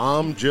 Yeah.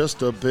 I'm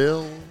just a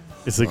bill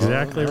It's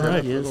exactly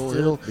right.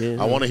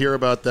 I want to hear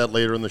about that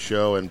later in the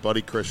show. And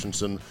Buddy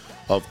Christensen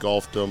of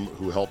Golfdom,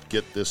 who helped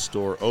get this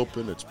store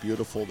open. It's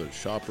beautiful. There's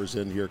shoppers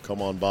in here.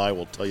 Come on by.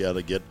 We'll tell you how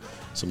to get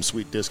some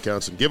sweet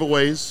discounts and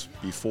giveaways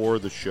before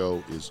the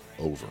show is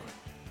over.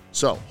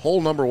 So,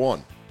 hole number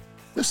 1.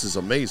 This is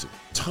amazing.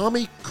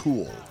 Tommy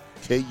Kuhl,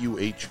 Kuhl,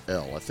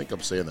 I think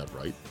I'm saying that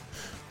right,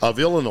 of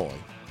Illinois,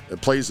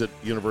 and plays at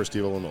University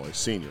of Illinois,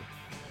 senior,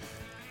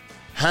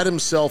 had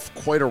himself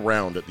quite a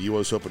round at the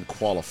U.S. Open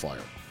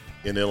qualifier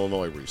in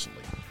Illinois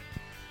recently.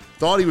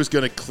 Thought he was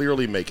going to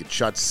clearly make it.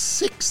 Shot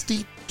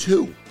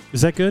 62.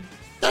 Is that good?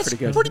 That's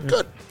Pretty pretty good.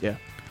 good. Yeah.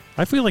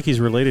 I feel like he's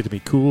related to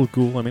me. Cool.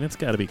 I mean, it's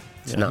got to be.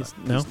 He's not.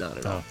 No? He's not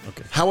at all. Oh,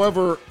 okay.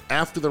 However,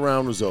 after the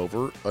round was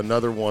over,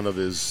 another one of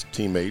his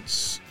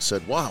teammates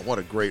said, wow, what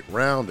a great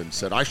round, and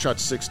said, I shot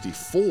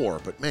 64,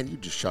 but man, you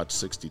just shot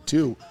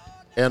 62,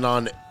 and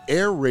on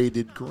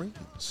aerated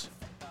greens.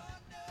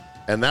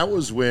 And that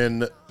was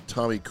when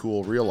Tommy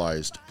Kuhl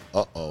realized,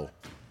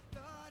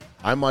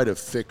 I might have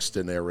fixed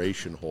an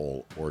aeration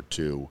hole or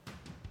two.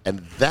 And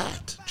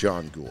that,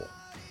 John Gould,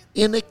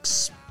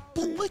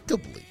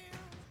 inexplicably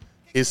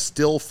is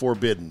still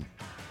forbidden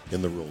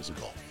in the rules of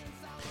golf.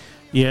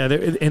 Yeah,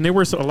 there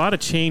were a lot of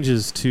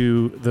changes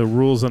to the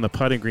rules on the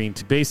putting green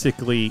to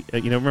basically,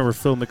 remember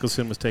Phil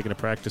Mickelson was taking a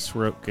practice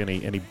stroke and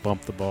he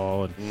bumped the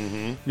ball,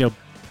 and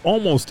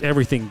almost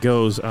everything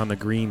goes on the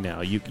green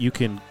now. You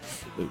can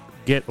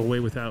get away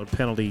without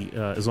penalty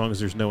as long as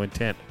there's no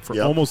intent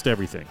for almost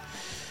everything.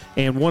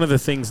 And one of the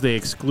things they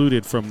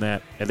excluded from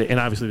that, and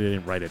obviously they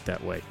didn't write it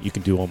that way. You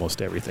can do almost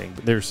everything,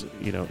 but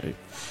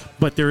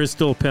but there is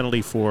still a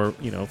penalty for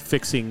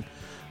fixing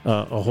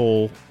a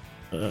hole,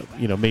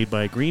 made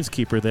by a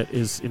greenskeeper that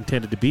is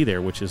intended to be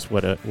there, which is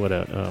what a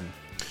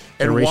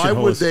And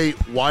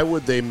why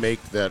would they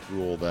make that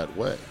rule that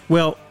way?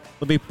 Well,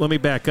 let me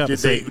back up.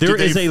 There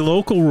is a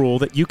local rule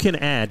that you can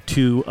add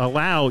to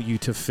allow you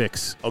to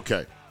fix.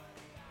 Okay.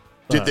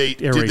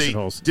 Aeration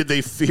holes. Did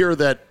they fear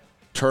that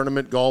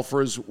tournament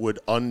golfers would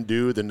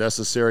undo the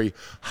necessary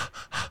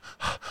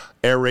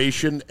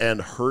aeration and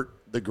hurt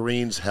the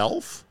green's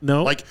health?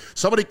 No. Like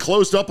somebody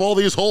closed up all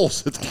these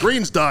holes. The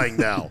green's dying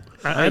now.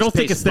 I don't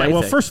think it's that.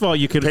 Well, first of all,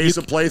 you could pace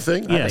of play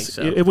thing. Yes,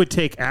 so. it would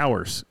take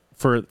hours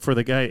for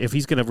the guy if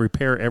he's going to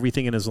repair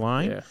everything in his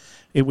line. Yeah.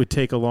 It would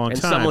take a long time.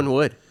 And someone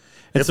would.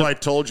 If I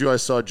told you I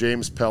saw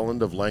James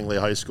Pelland of Langley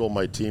High School,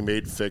 my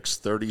teammate, fix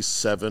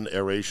 37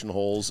 aeration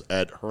holes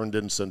at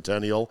Herndon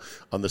Centennial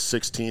on the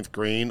 16th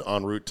green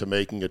en route to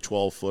making a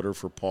 12-footer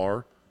for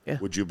par,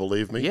 would you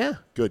believe me? Yeah.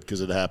 Good,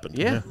 because it happened.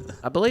 Yeah,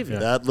 I believe you.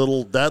 That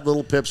little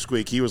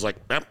pipsqueak, he was like,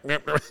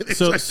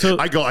 so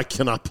I go, I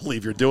cannot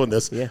believe you're doing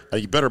this. Yeah.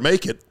 You better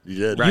make it. You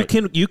did. Right.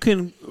 You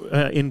can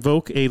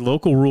invoke a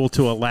local rule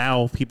to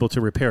allow people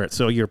to repair it.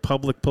 So your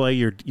public play,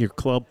 your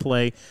club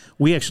play,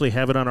 we actually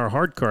have it on our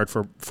hard card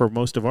for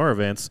most of our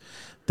events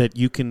that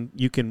you can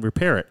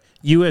repair it.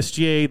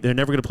 USGA, they're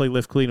never going to play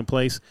lift, clean, and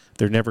place.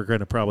 They're never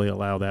going to probably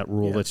allow that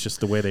rule. Yeah. That's just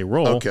the way they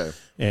roll. Okay.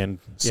 And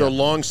so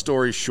long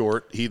story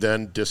short, he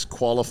then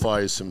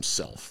disqualifies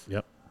himself.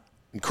 Yep.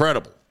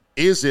 Incredible.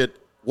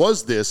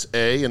 Was this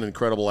A, an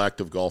incredible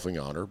act of golfing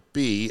honor,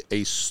 B,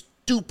 a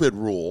stupid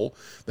rule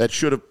that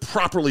should have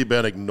properly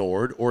been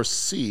ignored, or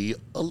C,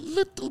 a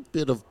little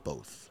bit of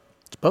both?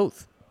 It's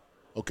both.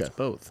 Okay. It's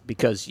both.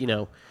 Because,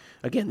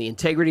 again, the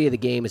integrity of the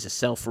game is a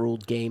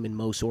self-ruled game in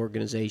most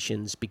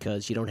organizations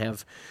because you don't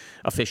have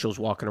officials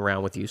walking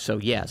around with you. So,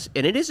 yes,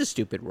 and it is a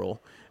stupid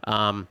rule.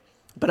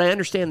 But I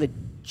understand the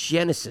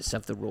genesis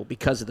of the rule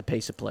because of the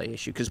pace of play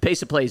issue, because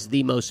pace of play is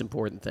the most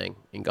important thing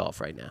in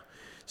golf right now.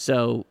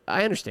 So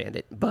I understand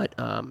it. But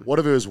what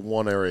if it was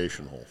one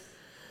aeration hole?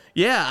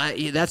 Yeah,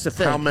 that's the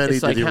thing. How many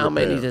it's like did he how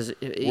repair? many does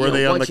it, Were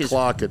they on the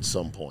clock at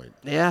some point?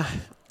 Yeah.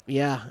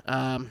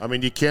 I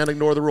mean, you can't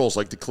ignore the rules.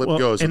 Like the clip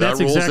goes, and without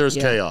rules, there's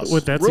chaos. Well,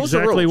 that's rules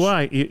exactly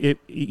why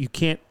you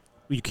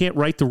can't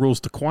write the rules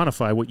to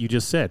quantify what you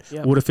just said.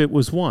 Yeah. What if it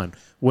was 1?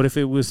 What if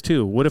it was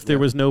 2? What if there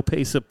was no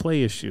pace of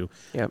play issue?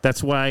 Yeah.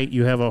 That's why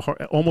you have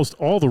almost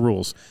all the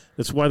rules.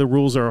 That's why the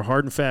rules are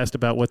hard and fast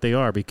about what they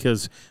are,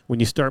 because when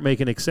you start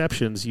making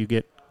exceptions, you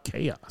get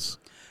chaos.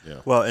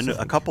 Yeah. Well, and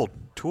a couple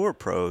tour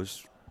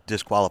pros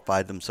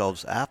disqualified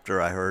themselves after,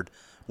 I heard,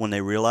 when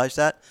they realized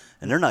that,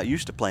 and they're not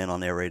used to playing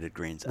on aerated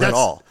greens at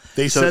all.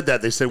 They said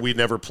that. They said we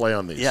never play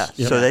on these. Yeah,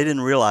 so they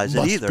didn't realize it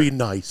either. Must be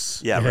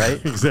nice. Yeah,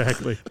 right?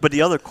 Exactly. But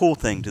the other cool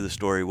thing to the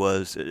story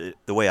was,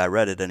 the way I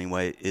read it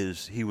anyway,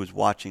 is he was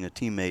watching a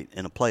teammate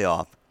in a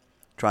playoff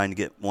trying to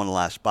get one of the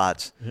last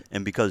spots,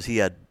 and because he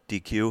had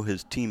DQ,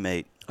 his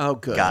teammate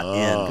got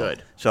in.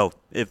 Good. So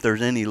if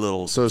there's any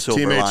little So his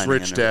silver teammate's lining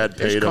rich in there- dad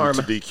paid him karma.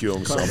 to DQ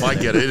himself. I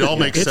get it. It all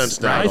makes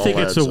sense now. I It all think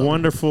it's a adds up.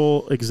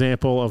 wonderful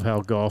example of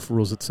how golf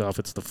rules itself.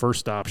 It's the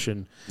first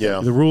option. Yeah.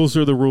 The rules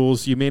are the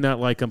rules. You may not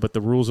like them, but the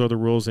rules are the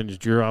rules, and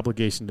it's your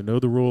obligation to know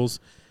the rules.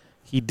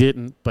 He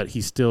didn't, but he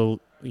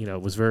still,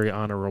 was very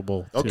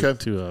honorable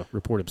to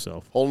report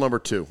himself. Hole number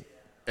 2.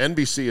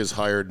 NBC has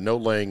hired no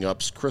laying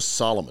ups Chris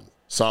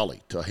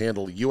Solly to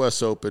handle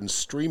U.S. Open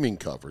streaming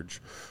coverage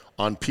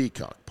on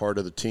Peacock, part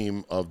of the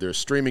team of their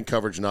streaming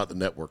coverage, not the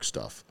network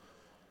stuff.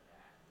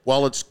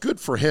 While it's good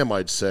for him,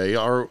 I'd say,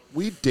 are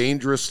we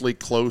dangerously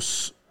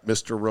close,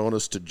 Mr.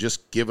 Ronis, to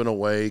just giving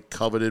away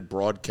coveted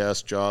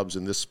broadcast jobs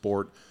in this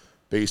sport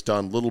based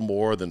on little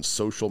more than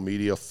social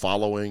media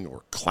following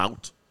or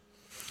clout?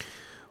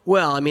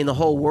 Well, I mean, the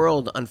whole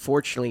world,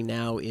 unfortunately,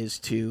 now is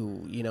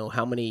to,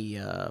 how many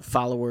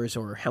followers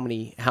or how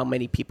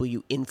many people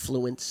you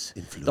influence.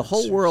 The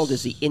whole world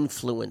is the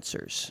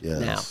influencers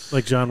now.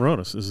 Like John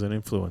Ronis is an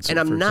influencer, And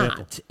I'm for not.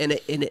 example.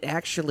 And it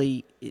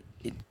actually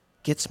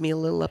gets me a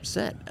little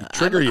upset.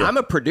 I'm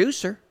a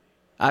producer.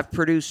 I've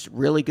produced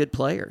really good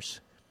players.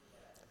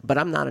 But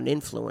I'm not an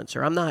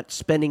influencer. I'm not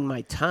spending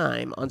my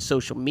time on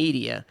social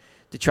media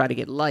to try to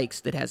get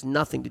likes that has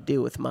nothing to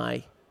do with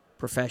my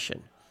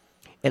profession.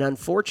 And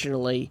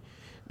unfortunately,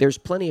 there's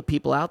plenty of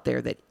people out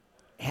there that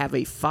have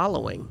a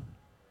following,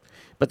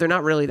 but they're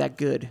not really that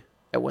good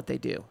at what they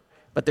do.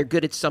 But they're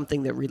good at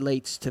something that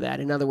relates to that.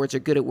 In other words,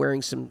 they're good at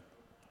wearing some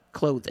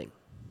clothing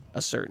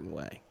a certain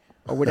way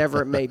or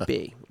whatever it may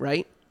be,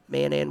 right?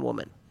 Man and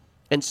woman.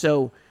 And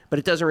so, but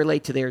it doesn't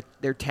relate to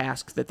their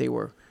task that they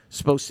were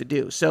supposed to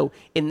do. So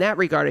in that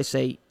regard, I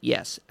say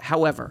yes.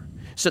 However,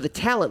 so the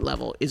talent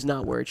level is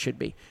not where it should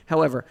be.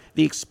 However,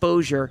 the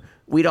exposure,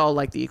 we'd all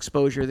like the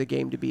exposure of the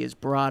game to be as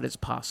broad as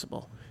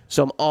possible.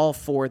 So I'm all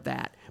for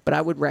that. But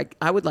I would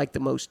like the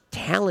most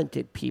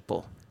talented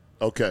people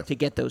to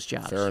get those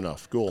jobs. Fair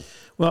enough. Cool.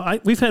 Well,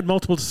 we've had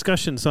multiple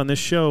discussions on this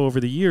show over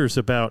the years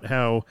about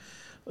how,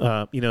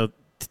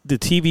 the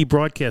TV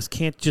broadcast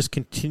can't just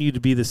continue to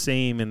be the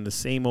same and the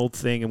same old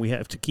thing, and we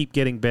have to keep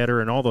getting better,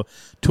 and all the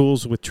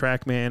tools with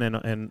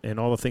TrackMan and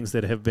all the things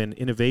that have been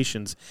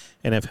innovations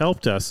and have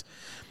helped us.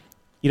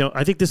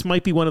 I think this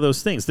might be one of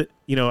those things that,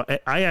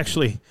 I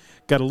actually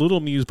got a little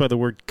amused by the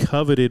word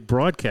coveted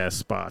broadcast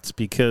spots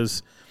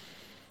because,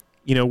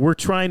 we're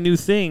trying new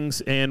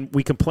things and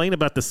we complain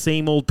about the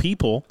same old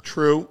people.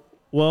 True.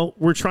 Well,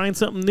 we're trying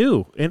something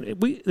new, and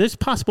it's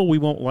possible we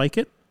won't like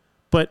it,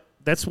 but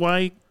that's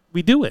why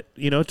we do it,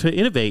 to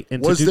innovate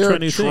and Was to there try a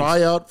new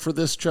tryout for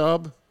this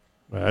job?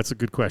 Well, that's a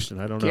good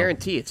question. I don't know.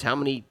 Guarantee it's how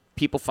many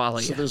people follow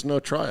you. So there's no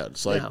tryout.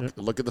 It's like,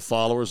 look at the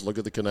followers, look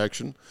at the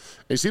connection.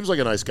 He seems like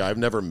a nice guy. I've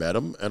never met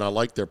him, and I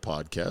like their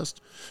podcast.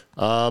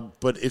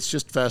 But it's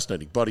just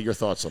fascinating. Buddy, your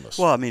thoughts on this?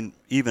 Well, I mean,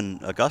 even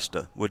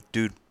Augusta with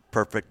Dude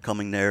Perfect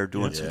coming there,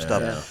 doing some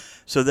stuff. Yeah.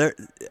 So there,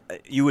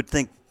 you would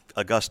think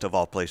Augusta, of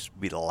all places, would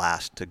be the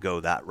last to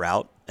go that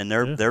route, and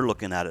they're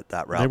looking at it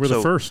that route. They were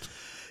the first.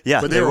 Yeah,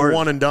 but they were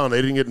one and done.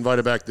 They didn't get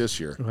invited back this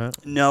year.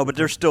 No, but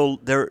they're still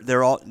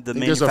they're all the manufacturers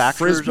there's a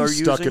frisbee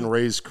are stuck in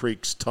Rays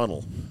Creek's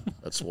tunnel.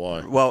 That's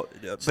why. Well,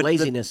 it's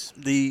laziness.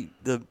 The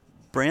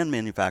brand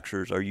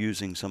manufacturers are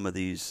using some of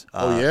these.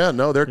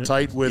 They're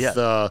tight with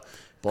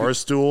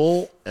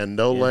Barstool and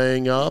No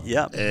Laying Up.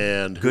 Yeah,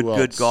 and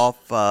Good Golf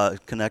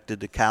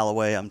connected to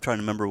Callaway. I'm trying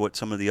to remember what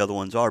some of the other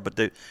ones are, but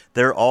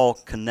they're all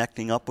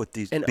connecting up with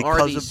these and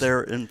because of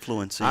their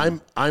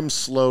influencing. I'm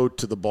slow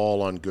to the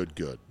ball on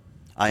Good.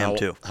 I am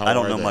too. I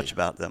don't know much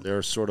about them.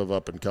 They're sort of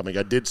up and coming.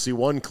 I did see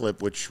one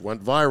clip which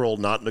went viral,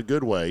 not in a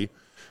good way,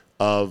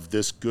 of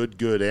this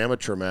Good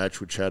amateur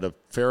match, which had a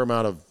fair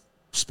amount of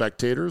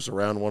spectators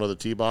around one of the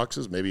tee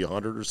boxes, maybe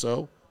 100 or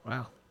so.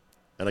 Wow.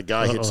 And a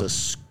guy hits a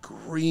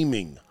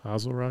screaming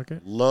Hazel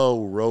rocket?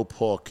 low rope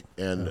hook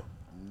and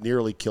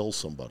nearly kills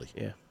somebody.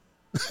 Yeah.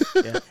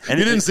 And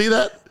you didn't see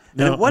that?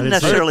 No, it wasn't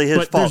necessarily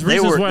his fault. They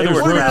were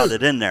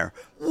crowded in there.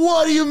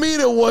 What do you mean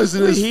it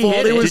wasn't his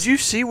fault? Did you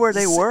see where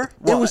they were?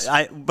 What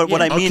I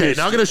mean is,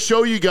 now I'm going to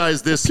show you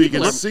guys this so you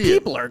can see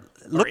it.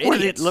 Look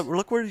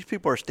where these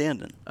people are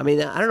standing. I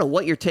mean, I don't know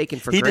what you're taking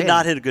for granted. He did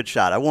not hit a good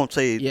shot. I won't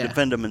say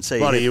defend him and say.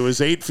 Buddy, it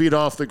was 8 feet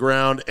off the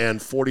ground and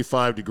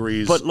 45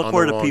 degrees. But look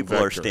where the people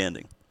vector. are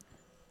standing.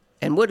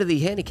 And what are the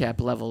handicap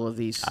level of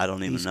these? I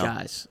don't even know.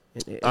 Guys.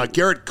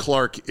 Garrett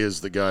Clark is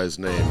the guy's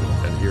name,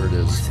 and here it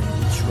is.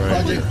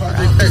 Right here.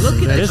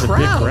 Look at the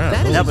crowd.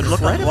 That is but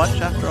look,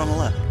 watch after on the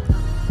left.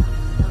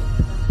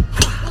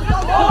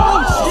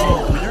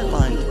 They're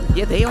lined.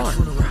 Yeah, they are.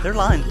 They're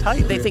lined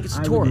tight. They think it's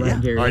a tour.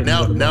 Yeah. All right,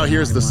 now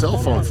here's the cell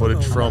phone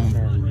footage from.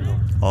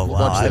 Oh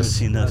wow, I haven't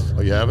seen this.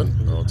 Oh, you haven't?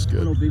 Oh, it's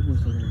good.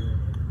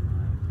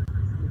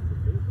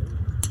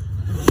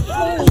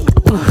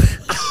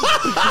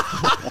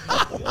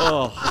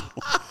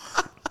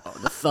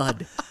 The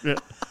thud. Yeah.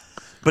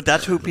 But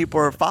that's who people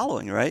are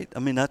following, right? I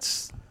mean,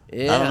 that's.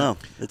 Yeah. I don't know.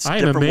 It's I a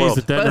am different amazed world.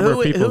 at that number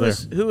of people there.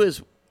 Who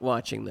is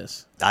watching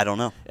this? I don't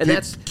know. And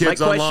that's my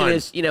kids question online.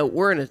 is,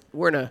 we're in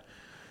a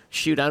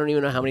shoot. I don't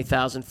even know how many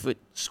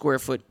square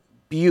foot,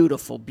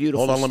 beautiful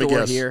Hold on, let me store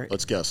guess. here.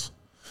 Let's guess.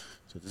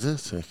 So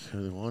this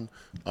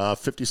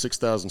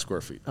 56,000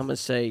 square feet. I'm gonna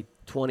say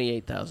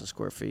 28,000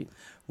 square feet.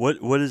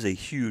 What is a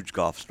huge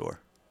golf store?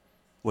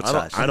 What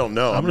size? I don't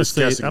know. I'm just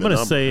going guessing to the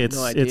number. say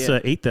No it's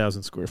idea.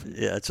 8,000 square feet.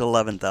 Yeah, it's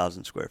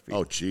 11,000 square feet.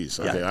 Oh, geez.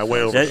 Okay, Yeah. I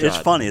way overshot. It's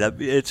funny that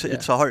it's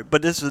a hard,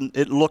 but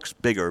it looks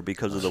bigger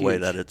because of the way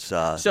that it's.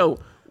 So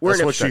we're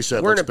That's in a, what she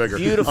said, We're in looks a bigger.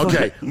 beautiful,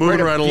 Okay, we're moving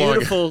in a right along.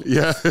 beautiful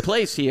Yeah.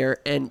 place here,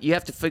 and you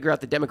have to figure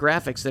out the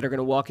demographics that are going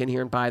to walk in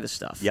here and buy the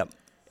stuff. Yep.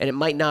 and it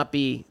might not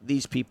be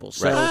these people.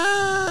 So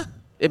Right.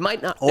 it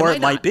might not, Or it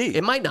it might not. be.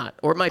 It might not,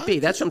 or it might be.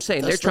 That's what I'm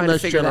saying. That's They're trying the to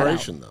next figure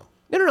generation, that out.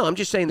 though. No. I'm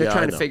just saying they're Yeah,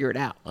 trying I to know. figure it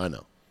out. I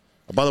know.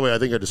 By the way, I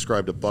think I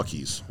described a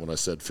Buc-ee's when I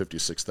said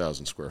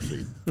 56,000 square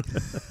feet.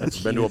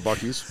 Been to a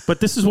Buc-ee's? But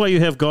this is why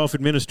you have golf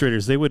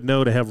administrators. They would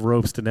know to have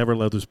ropes to never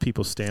let those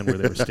people stand where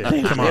they were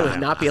standing. Come They on. would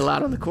now. not be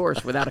allowed on the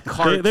course without a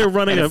cart. They're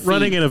running and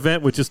running feed. an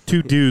event with just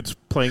two dudes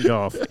playing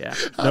golf. Yeah.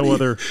 No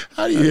other.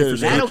 How do you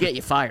That'll get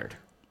you fired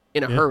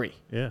in a hurry.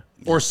 Yeah.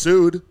 or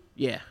sued?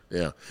 Yeah.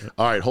 Yeah.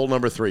 All right, hole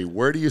number 3.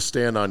 Where do you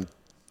stand on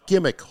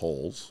gimmick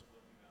holes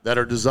that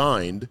are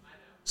designed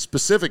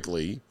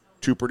specifically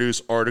to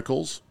produce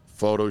articles,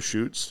 photo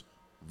shoots,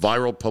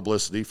 viral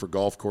publicity for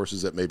golf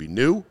courses that may be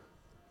new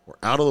or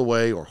out of the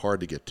way or hard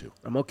to get to?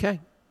 I'm okay.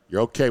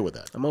 You're okay with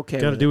that? I'm okay.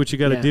 Got to with do it. what you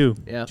got to Yeah. do.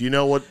 Yeah. Do you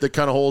know what the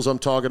kind of holes I'm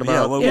talking Yeah,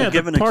 about? well, we'll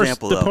give an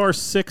example, the though. par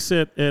 6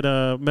 at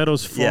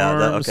Meadows Farms.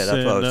 Yeah, okay, that's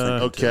what I was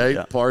and, thinking. Okay,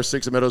 Yeah. par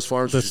 6 at Meadows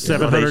Farms. The which is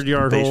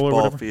 700-yard hole or baseball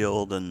whatever.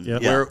 field and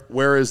Yep. yeah.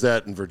 Where is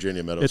that in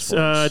Virginia, Meadows It's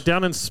Farms?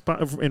 down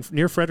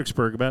near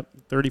Fredericksburg, about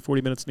 30,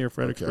 40 minutes near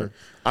Fredericksburg. Okay.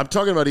 I'm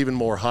talking about even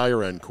more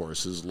higher-end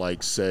courses,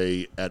 like,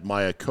 say, at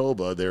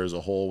Mayakoba, there's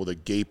a hole with a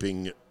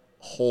gaping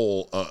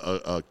hole,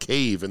 a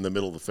cave in the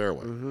middle of the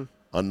fairway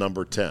on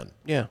number 10.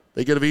 Yeah.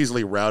 They could have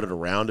easily routed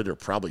around it or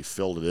probably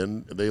filled it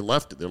in. They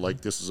left it. They're like,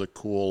 this is a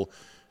cool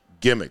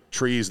gimmick.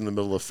 Trees in the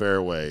middle of the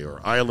fairway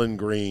or island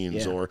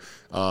greens Yeah. or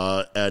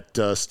at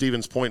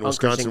Stevens Point in Bunkers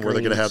Wisconsin and where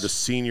they're going to have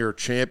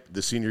greens.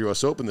 the senior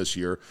U.S. Open this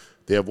year.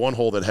 They have one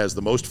hole that has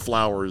the most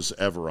flowers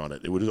ever on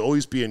it. It would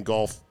always be in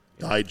Golf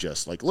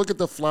Digest. Like, look at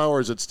the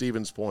flowers at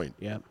Stevens Point.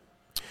 Yeah.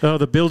 Oh,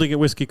 the building at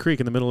Whiskey Creek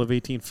in the middle of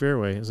 18th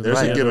Fairway. Isn't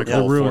There's it? a Yeah, gimmick the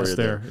hole for ruins you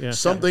there. there. Yeah.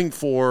 Something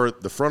for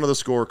the front of the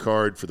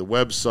scorecard, for the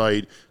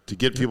website, to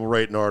get people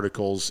writing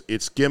articles.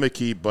 It's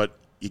gimmicky, but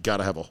you got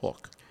to have a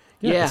hook.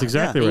 Yeah, that's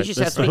exactly right. You just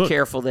That's have to the be hook.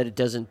 careful that it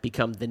doesn't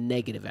become the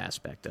negative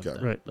aspect of Okay.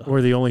 the, Right, the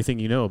or the only thing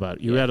you know about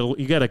it. You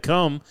got to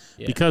come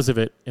Yeah. because of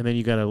it, and then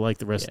you got to like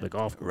the rest of Yeah. the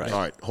golf course. Right. All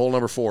right, hole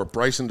number 4.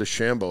 Bryson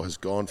DeChambeau has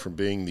gone from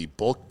being the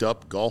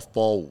bulked-up golf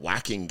ball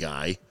whacking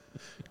guy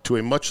to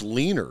a much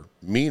leaner,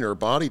 meaner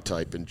body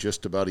type in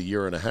just about a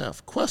year and a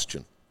half.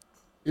 Question: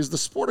 is the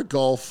sport of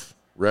golf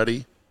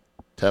ready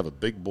to have a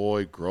big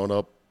boy,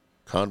 grown-up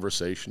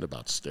conversation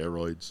about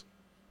steroids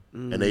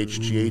and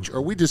HGH? Or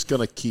are we just going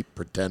to keep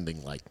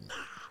pretending like, nah,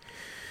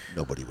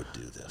 nobody would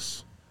do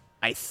this?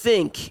 I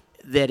think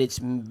that it's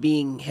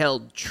being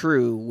held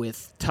true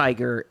with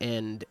Tiger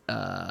and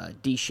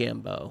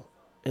DeChambeau,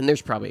 and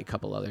there's probably a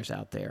couple others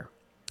out there,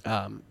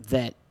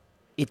 that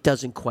it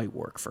doesn't quite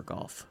work for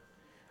golf.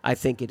 I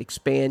think it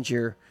expands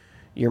your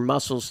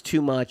muscles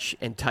too much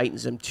and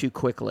tightens them too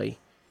quickly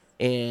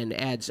and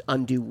adds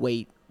undue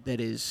weight that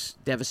is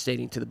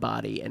devastating to the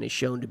body and is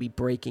shown to be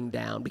breaking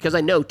down. Because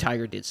I know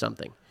Tiger did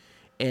something,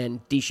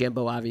 and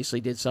DeChambeau obviously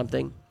did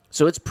something.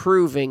 So it's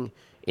proving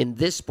in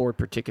this sport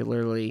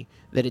particularly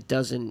that it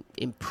doesn't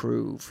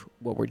improve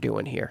what we're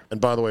doing here. And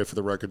by the way, for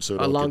the record, so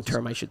Long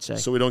term, I should say.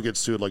 So we don't get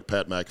sued like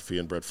Pat McAfee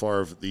and Brett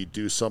Favre. The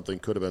do something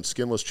could have been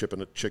skinless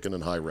chicken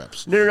and high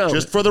reps. No.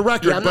 Just for the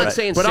record. Yeah, I'm not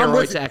saying but steroids, I'm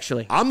with you.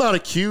 actually. I'm not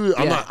accused.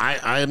 Yeah.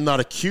 I am not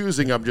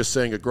accusing. I'm just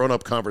saying a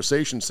grown-up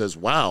conversation says,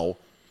 "Wow,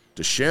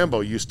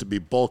 DeChambeau used to be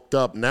bulked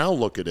up. Now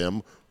look at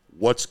him.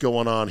 What's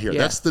going on here?"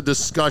 Yeah. That's the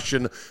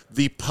discussion.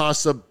 The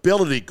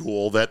possibility,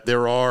 Ghoul, that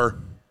there are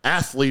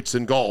athletes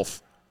in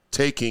golf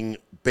taking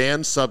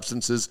banned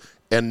substances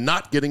and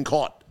not getting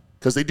caught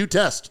because they do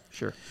test.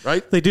 Sure.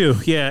 Right? They do,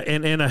 yeah,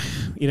 and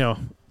you know,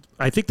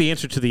 I think the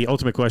answer to the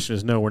ultimate question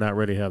is no. We're not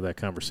ready to have that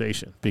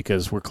conversation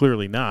because we're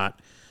clearly not.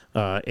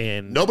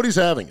 And Nobody's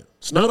having it.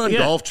 It's not on yeah.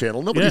 Golf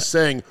Channel. Nobody's Yeah.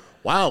 saying,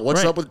 "Wow,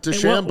 what's Right. up with And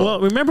DeChambeau?"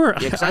 Well, remember,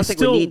 Yeah, 'cause I think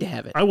we still, need to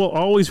have it. I will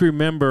always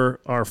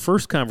remember our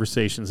first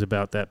conversations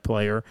about that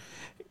player,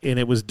 and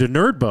it was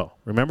DeNerdbo.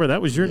 Remember,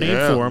 that was your Yeah.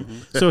 name for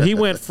him. So he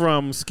went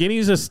from skinny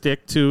as a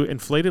stick to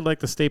inflated like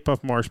the Stay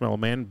Puft Marshmallow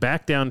Man,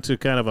 back down to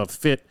kind of a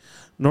fit,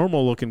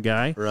 normal-looking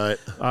guy. right.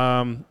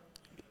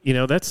 You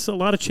know, that's a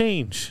lot of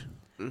change.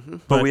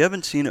 But we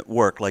haven't seen it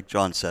work, like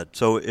John said.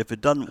 So if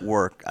it doesn't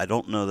work, I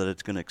don't know that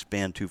it's going to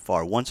expand too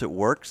far. Once it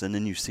works, and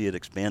then you see it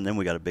expand, then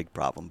we got a big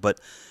problem. But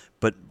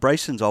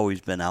Bryson's always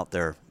been out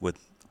there with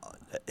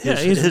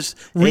his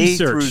A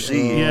research. through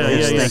Z. Yeah,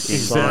 his yeah, thinking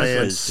exactly.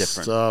 is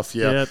different. Stuff.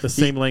 Yeah, Yeah. the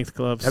same length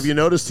gloves. Have you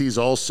noticed he's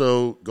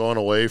also gone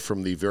away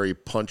from the very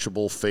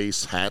punchable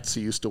face hats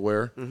he used to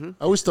wear? Mm-hmm.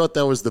 I always thought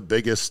that was the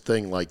biggest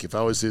thing. Like, if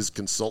I was his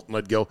consultant,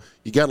 I'd go,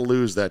 "You got to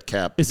lose that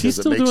cap." Is he because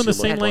it still makes doing you the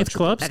look same length punchable."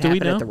 clubs? That Do we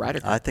happened know? at the Ryder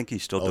Cup. I think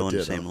he's still doing the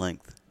did, same huh?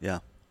 length. Yeah.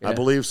 I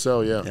believe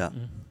so. Yeah. Yeah.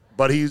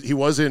 But he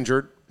was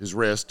injured. His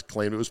wrist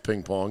claimed it was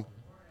ping pong.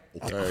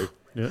 Okay.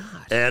 Yeah.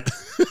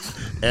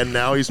 And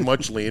now he's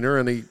much leaner,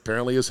 and he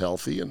apparently is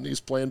healthy, and he's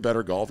playing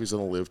better golf. He's on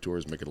the live tour.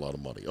 He's making a lot of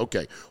money.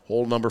 Okay,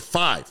 hole number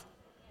 5.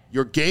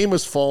 Your game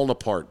has fallen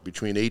apart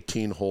between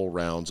 18-hole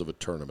rounds of a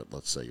tournament,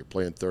 let's say. You're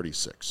playing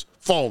 36.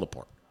 Fallen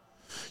apart.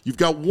 You've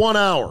got 1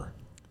 hour.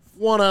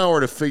 1 hour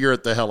to figure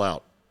it the hell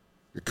out.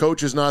 Your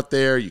coach is not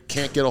there. You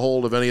can't get a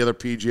hold of any other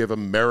PGA of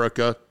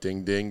America.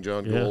 Ding, ding,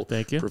 John Yeah, Gould.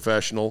 thank you.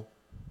 Professional.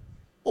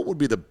 What would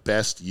be the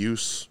best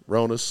use,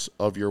 Ronus,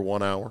 of your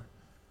 1 hour?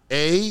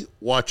 A,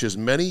 watch as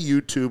many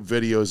YouTube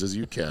videos as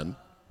you can.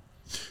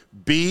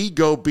 B,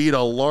 go beat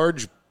a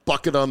large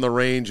bucket on the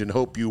range and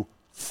hope you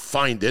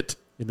find it.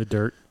 In the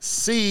dirt.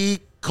 C,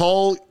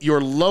 call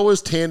your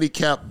lowest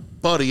handicap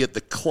buddy at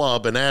the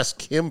club and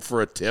ask him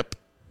for a tip.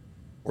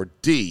 Or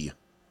D,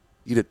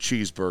 eat a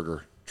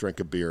cheeseburger, drink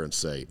a beer, and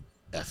say,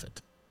 F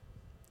it.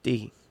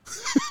 D.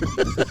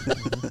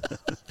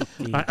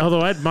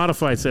 Although I'd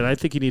modify it, said I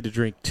think you need to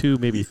drink 2,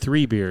 maybe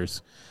 3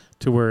 beers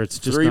to where it's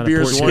just 3 not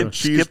beers, important. 1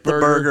 Skip the cheeseburger.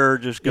 burger,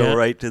 just go Yeah.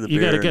 right to the You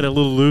beer. got to get a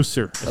little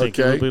looser. I think.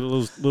 Okay. A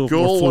little more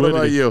Goal, what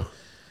about fluidity. you?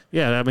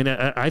 Yeah, I mean,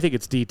 I think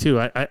it's D too.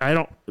 I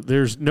don't.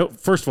 There's no.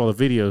 First of all, the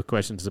video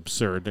question is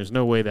absurd. There's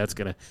no way that's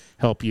going to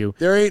help you.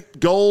 There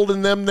ain't gold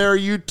in them there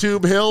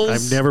YouTube hills.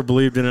 I've never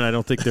believed in it. I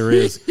don't think there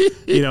is.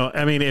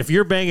 I mean, if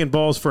you're banging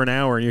balls for an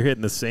hour and you're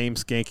hitting the same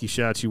skanky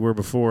shots you were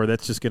before,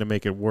 that's just going to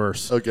make it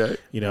worse. Okay.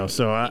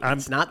 So I'm.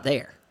 It's not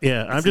there.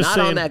 Yeah, I'm It's just not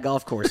saying. on that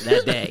golf course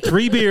that day.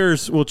 3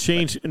 beers will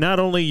change not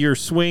only your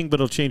swing, but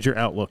it'll change your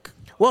outlook.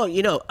 Well,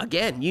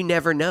 again, you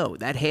never know.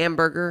 That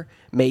hamburger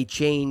may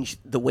change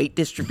the weight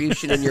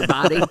distribution in your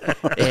body.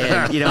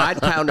 And,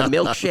 I'd pound a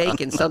milkshake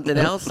and something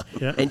else.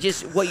 Yeah. And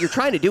just what you're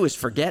trying to do is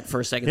forget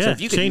for a second. So Yeah,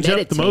 if you could change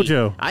up the meditate,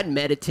 mojo. I'd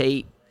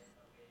meditate.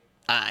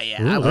 I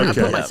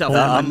okay. put myself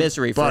out of my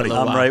misery for a buddy,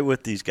 little I'm while. right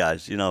with these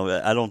guys.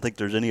 I don't think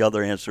there's any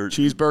other answer.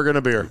 Cheeseburger and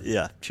a beer.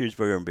 Yeah,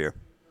 cheeseburger and beer.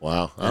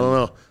 Wow. I don't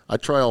know. I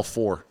try all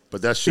 4,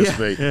 but that's just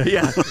me.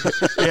 Yeah.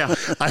 Yeah.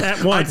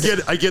 At once.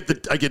 I get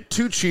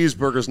 2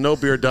 cheeseburgers, no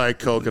beer, Diet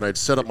Coke, and I'd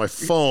set up my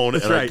phone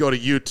and I'd right. go to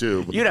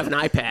YouTube. You'd have an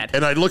iPad.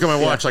 And I'd look at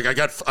my watch like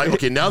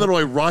okay, now that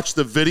I watch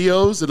the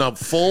videos and I'm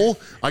full,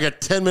 I got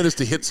 10 minutes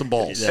to hit some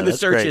balls. Yeah. and the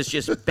that's search great. is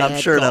just bad I'm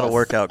sure golf. that'll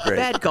work out great.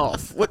 Bad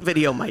golf. What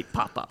video might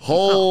pop up?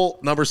 Hole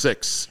number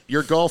 6.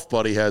 Your golf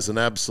buddy has an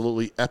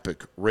absolutely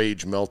epic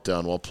rage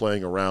meltdown while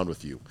playing around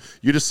with you.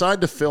 You decide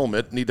to film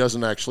it, and he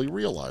doesn't actually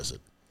realize it.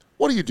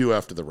 What do you do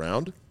after the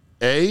round?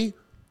 A,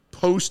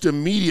 post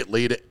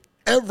immediately to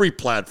every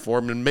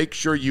platform and make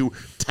sure you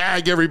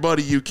tag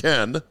everybody you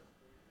can.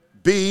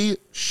 B,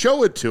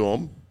 show it to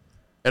him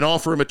and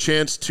offer him a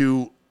chance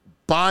to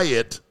buy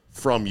it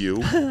from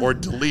you or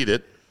delete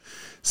it.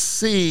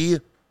 C,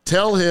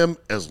 tell him,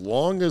 as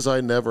long as I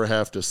never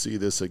have to see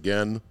this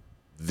again,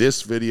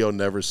 this video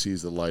never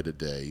sees the light of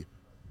day.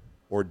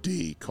 Or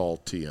D, call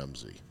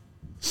TMZ.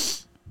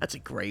 That's a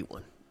great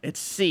one. It's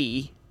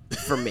C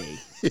for me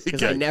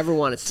because I Okay. never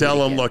want to see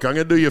Tell it him, again. look, I'm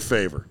going to do you a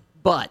favor.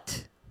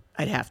 But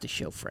I'd have to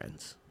show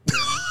friends.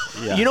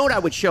 Yeah. You know what I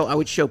would show? I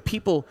would show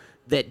people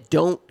that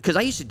don't, because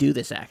I used to do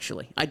this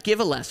actually. I'd give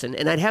a lesson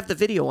and I'd have the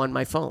video on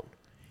my phone.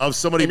 Of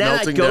somebody And then I'd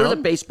melting go down? to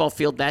the baseball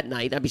field that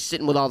night. I'd be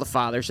sitting with all the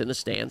fathers in the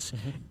stands,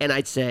 and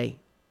I'd say,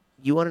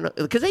 "You want to know?"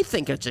 Because they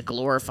think it's a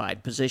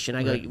glorified position.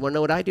 I go, "You want to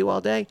know what I do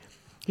all day?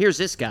 Here's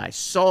this guy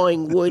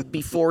sawing wood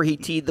before he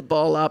teed the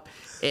ball up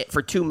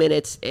for 2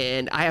 minutes,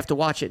 and I have to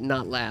watch it and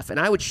not laugh." And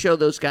I would show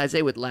those guys;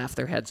 they would laugh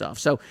their heads off.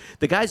 So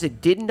the guys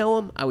that didn't know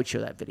him, I would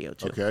show that video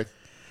too. Okay.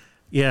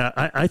 Yeah,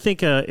 I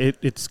think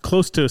it's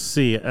close to a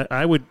C.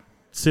 I would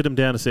sit them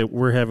down and say,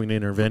 we're having an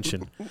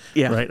intervention.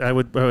 Yeah. Right? I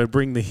would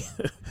bring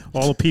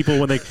all the people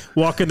when they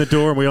walk in the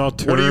door and we all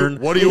turn.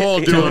 What are you all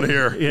doing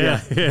here?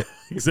 Yeah,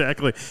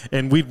 exactly.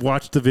 And we'd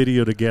watch the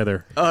video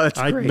together. Oh, that's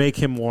I'd great. make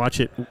him watch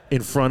it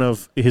in front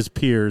of his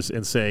peers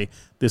and say,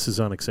 this is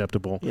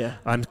unacceptable. Yeah.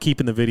 I'm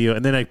keeping the video.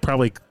 And then I'd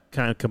probably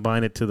kind of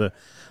combine it to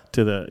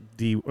the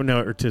D,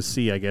 or to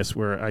C, I guess,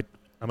 where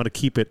I'm going to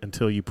keep it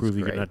until you prove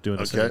you're great. not doing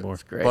this Okay. anymore.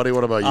 Great. Buddy,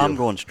 what about you? I'm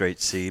going straight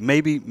C.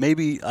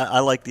 Maybe I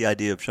like the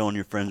idea of showing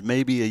your friends.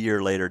 Maybe a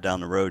year later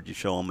down the road you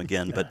show them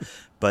again.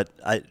 But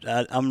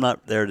I'm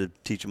not there to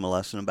teach them a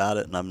lesson about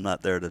it, and I'm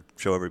not there to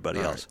show everybody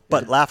else.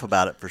 But laugh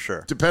about it for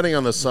sure. Depending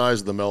on the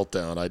size of the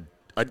meltdown,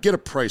 I'd get a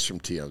price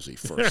from TMZ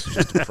first,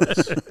 just a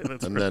price,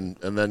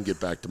 and then get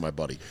back to my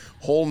buddy.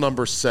 Hole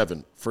number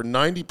 7. For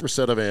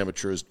 90% of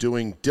amateurs,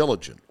 doing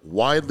diligent,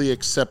 widely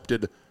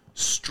accepted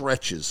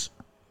stretches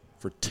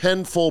for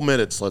 10 full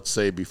minutes, let's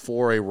say,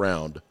 before a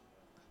round,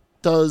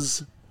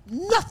 does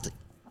nothing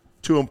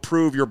to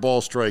improve your ball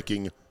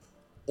striking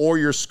or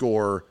your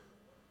score.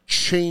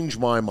 Change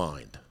my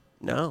mind.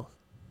 No.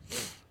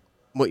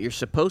 What you're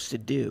supposed to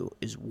do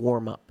is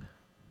warm up.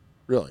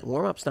 Really?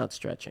 Warm up's not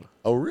stretching.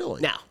 Oh,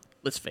 really? Now,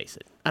 let's face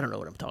it. I don't know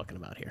what I'm talking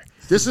about here.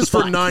 This is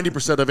for But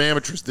 90% of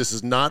amateurs. This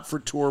is not for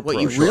tour what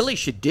pros. you really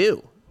should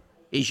do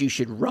is you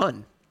should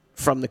run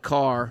from the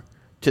car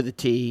to the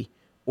tee,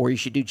 or you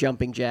should do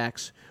jumping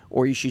jacks,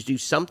 or you should do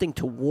something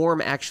to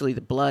warm actually the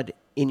blood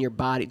in your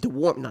body. To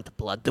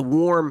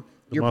warm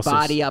your muscles.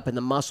 body up and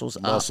the muscles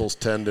up. Muscles,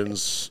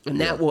 tendons. And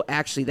that will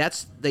actually,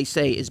 they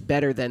say, is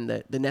better than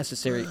the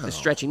necessary the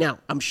stretching. Now,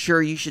 I'm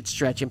sure you should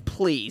stretch, and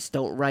please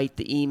don't write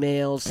the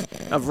emails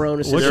of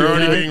Ronus. They're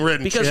already being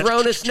written. Because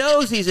Ronus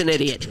knows he's an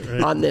idiot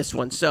on this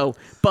one. So,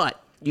 but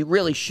you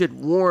really should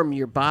warm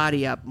your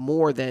body up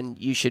more than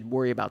you should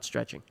worry about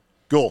stretching.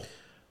 Goal.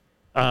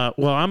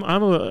 Well,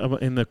 I'm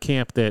in the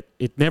camp that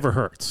it never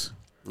hurts.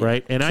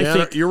 right? And I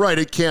think you're right.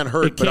 It can't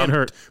hurt. It can't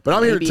hurt. But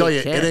I'm here to Maybe tell it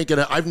you, can. it ain't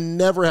gonna. I've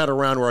never had a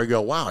round where I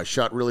go, "Wow, I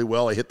shot really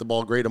well. I hit the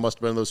ball great. It must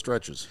have been in those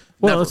stretches."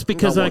 well, Never. it's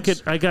because Not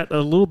once. I got a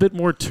little bit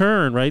more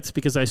turn, right? It's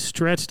because I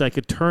stretched. I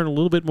could turn a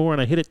little bit more,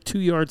 and I hit it 2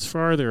 yards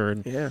farther.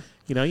 And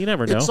you know, you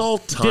never know. It's all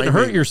You didn't hurt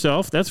timing.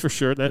 yourself, that's for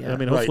sure. That I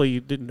mean, Right. hopefully you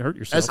didn't hurt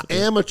yourself. As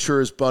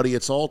amateurs, buddy,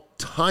 it's all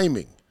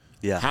timing.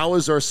 Yeah. How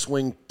is our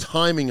swing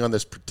timing on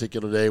this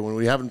particular day when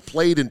we haven't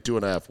played in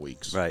 2.5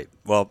 weeks? Right.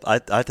 Well,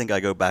 I think I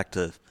go back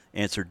to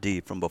answer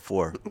D from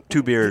before.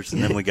 2 beers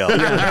and then we go.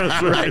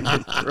 That's right.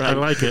 I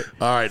like it.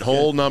 All right,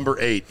 hole number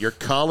 8. Your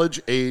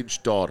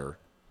college-age daughter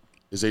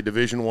is a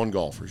Division I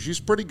golfer. She's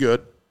pretty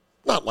good.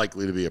 Not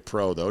likely to be a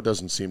pro, though.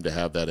 Doesn't seem to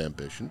have that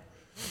ambition.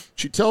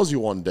 She tells you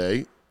one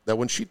day that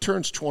when she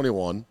turns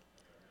 21,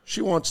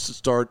 she wants to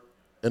start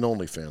an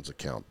OnlyFans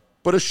account,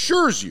 but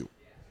assures you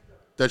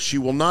that she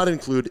will not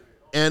include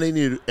any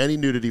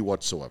nudity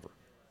whatsoever.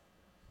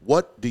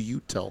 What do you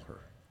tell her?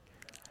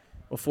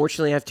 Well,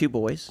 fortunately, I have 2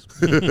 boys.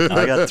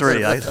 I got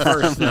 3.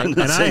 First thing.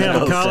 And I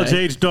have a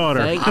college-age daughter.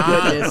 Thank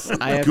goodness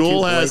I have 2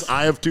 Ghoul boys. has.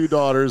 I have 2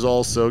 daughters,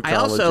 also I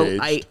also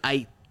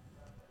college-aged.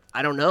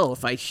 I don't know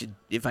if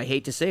I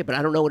hate to say it, but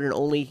I don't know what an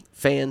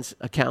OnlyFans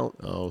account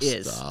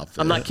is. Stop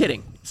I'm it. not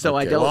kidding. So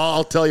I Okay, don't. well,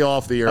 I'll tell you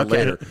off the air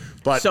later.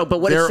 But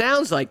what there- it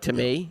sounds like to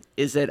me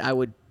is that I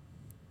would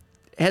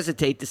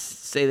hesitate to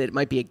say that it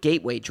might be a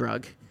gateway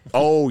drug,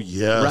 Oh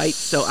yes. right?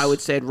 So I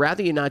would say I'd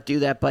rather you not do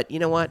that. But you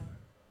know what?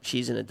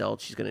 She's an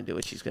adult. She's going to do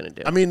what she's going to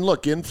do. I mean,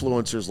 look,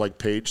 influencers like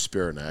Paige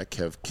Spiranak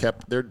have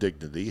kept their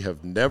dignity,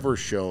 have never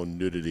shown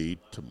nudity,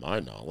 to my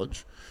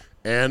knowledge,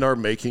 and are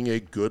making a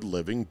good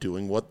living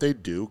doing what they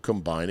do,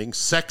 combining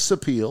sex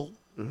appeal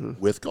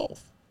with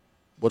golf.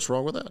 What's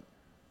wrong with that?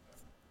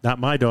 Not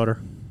my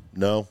daughter.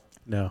 No.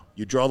 No.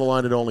 You draw the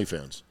line at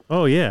OnlyFans.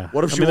 Oh yeah.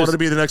 What if I she mean, wanted there's- to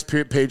be the next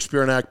Paige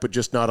Spiranak, but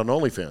just not on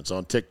OnlyFans,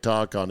 on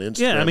TikTok, on Instagram,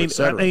 Yeah,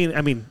 etc.?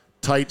 I mean,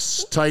 Tight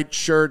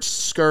shirts,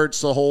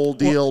 skirts, the whole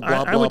deal. well,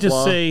 blah I blah would just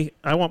blah. say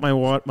I want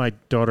my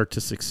daughter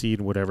to succeed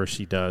in whatever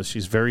she does.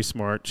 She's very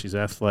smart. She's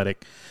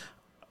athletic.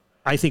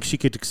 I think she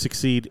could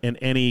succeed in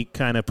any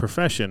kind of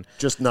profession.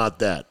 Just not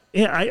that.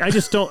 Yeah, I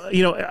just don't.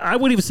 You know, I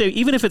would even say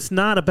even if it's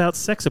not about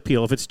sex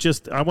appeal, if it's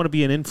just I want to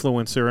be an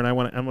influencer and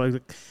I'm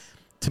like,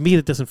 to me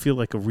that doesn't feel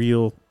like a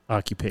real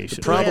occupation.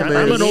 The problem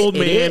I'm is- an old It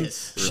man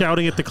is.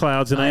 shouting at the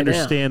clouds, and I I know.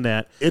 understand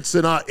that.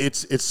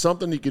 It's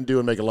something you can do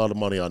and make a lot of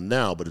money on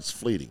now, but it's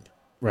fleeting.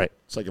 Right.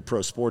 It's like a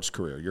pro sports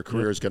career. Your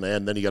career is going to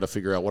end. Then you got to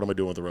figure out what am I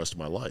doing with the rest of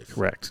my life.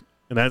 Correct.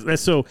 And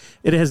that's so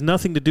it has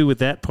nothing to do with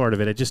that part of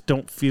it. I just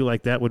don't feel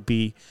like that would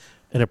be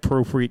an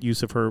appropriate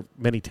use of her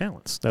many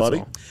talents. That's Buddy?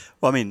 all.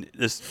 Well, I mean,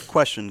 this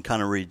question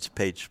kind of reads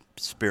Paige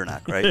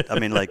Spiranak, right? I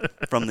mean, like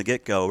from the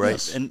get-go, right?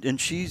 Yes. And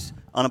she's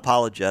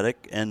unapologetic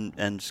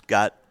and's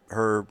got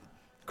her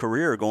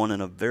career going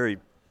in a very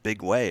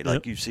big way.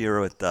 Like you see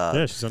her with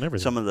Yeah, she's on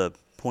everything. some of the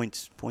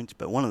points,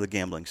 but one of the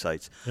gambling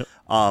sites. Yep.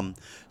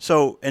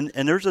 So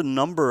there's a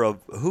number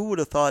of who would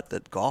have thought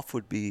that golf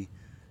would be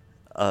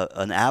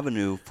an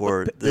avenue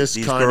for This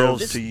these kind of-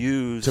 girls to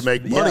use To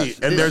make money. Yes.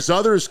 And there's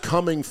others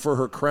coming for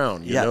her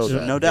crown. You Yes, know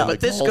that. no doubt. In the But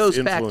this golf goes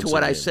back to influencer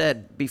what I game.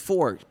 said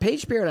before.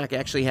 Paige Spiranak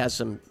actually has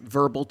some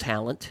verbal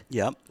talent.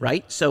 Yep.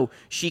 Right? So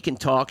she can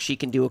talk, she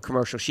can do a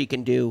commercial, she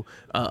can do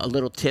a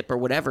little tip or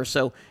whatever.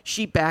 So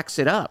she backs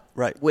it up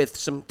Right. with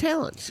some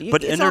talents.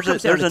 But It and all there's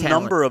comes down to a talent.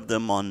 number of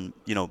them on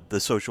the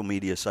social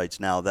media sites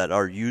now that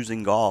are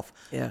using golf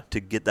Yeah. to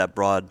get that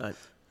broad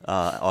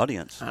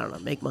audience. I don't know.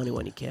 Make money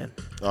when you can.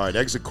 All right,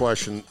 exit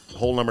question.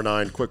 Hole number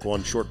 9, quick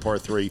one, short par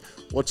 3.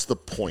 What's the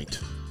point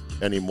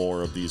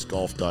anymore of these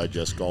Golf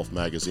Digest, Golf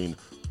Magazine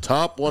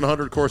top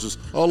 100 courses?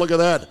 Oh, look at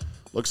that.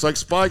 Looks like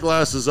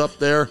Spyglass is up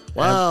there.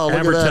 Wow, look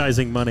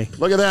Advertising money. at that.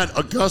 Look at that.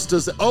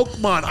 Augusta's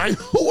Oakmont.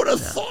 Who would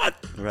have thought?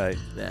 Right.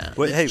 Yeah.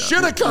 Well, hey,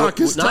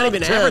 Shinnecock is Not top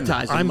even 10.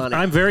 advertising money.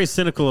 I'm very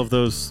cynical of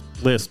those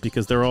lists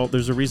because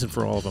there's a reason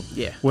for all of them.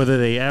 Yeah. Whether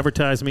they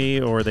advertise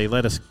me or they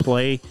let us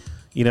play,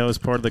 as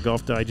part of the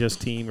Golf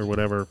Digest team or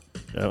whatever.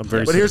 I'm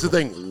very. But here's the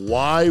cynical. thing.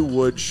 Why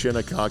would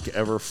Shinnecock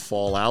ever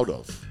fall out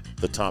of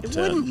the top 10?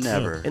 wouldn't.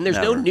 never. And there's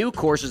no never. new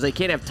courses. They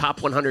can't have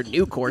top 100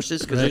 new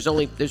courses because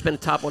there's been a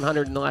top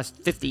 100 in the last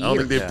 50 I don't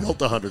years. think they've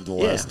built 100 in the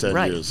last 10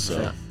 right. years. So.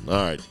 Yeah.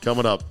 All right,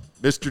 coming up.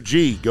 Mr.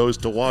 G goes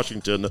to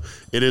Washington.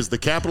 It is the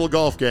Capital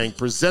Golf Gang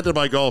presented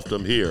by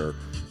Golfdom here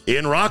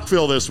in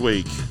Rockville this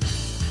week.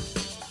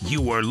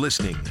 You are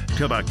listening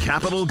to the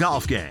Capital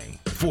Golf Gang.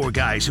 4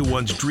 guys who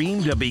once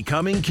dreamed of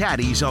becoming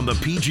caddies on the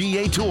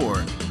PGA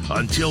Tour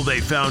until they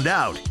found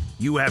out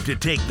you have to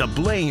take the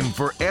blame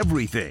for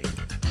everything.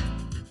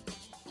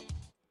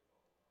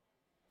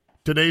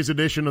 Today's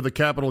edition of the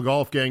Capital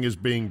Golf Gang is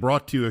being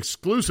brought to you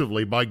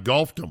exclusively by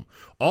Golfdom.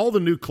 All the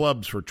new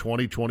clubs for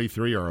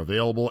 2023 are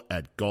available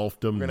at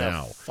Golfdom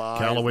now.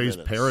 Callaway's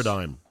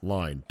Paradigm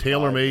line,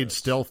 TaylorMade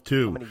Stealth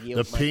 2, gonna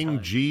yield the my Ping time.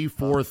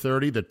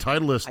 G430, the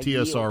Titleist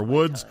yield TSR my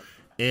Woods, time.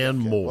 and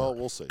more. well,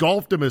 we'll see.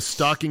 Golfdom is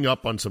stocking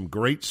up on some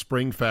great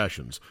spring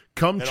fashions.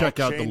 Come And check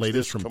I'll out the change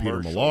latest this from Peter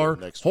commercial Millar,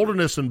 next week.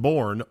 Holderness and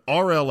Bourne,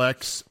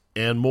 RLX,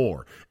 and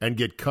more. And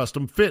get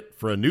custom fit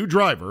for a new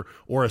driver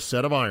or a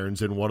set of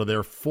irons in one of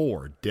their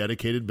 4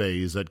 dedicated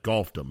bays at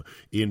Golfdom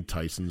in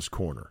Tyson's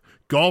Corner.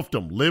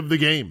 Golfdom, live the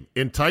game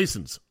in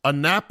Tyson's,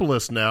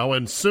 Annapolis now,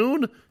 and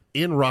soon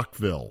in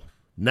Rockville.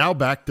 Now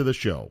back to the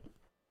show.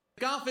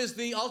 Golf is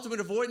the ultimate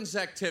avoidance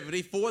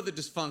activity for the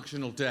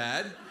dysfunctional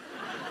dad.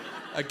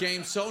 A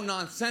game so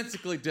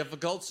nonsensically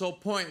difficult, so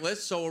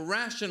pointless, so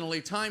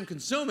irrationally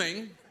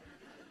time-consuming.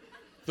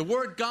 The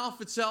word golf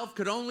itself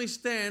could only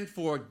stand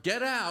for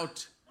get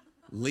out,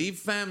 leave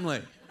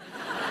family.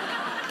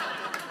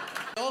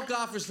 All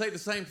golfers say the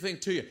same thing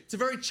to you. It's a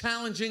very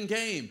challenging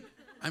game.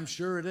 I'm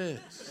sure it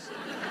is.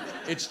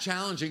 It's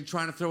challenging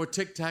trying to throw a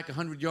tic-tac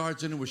 100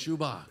 yards into a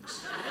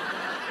shoebox.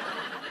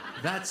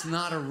 That's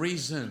not a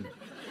reason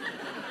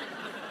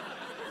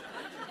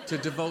to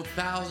devote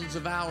thousands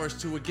of hours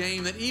to a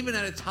game that even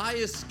at its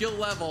highest skill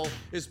level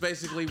is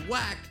basically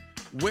whack.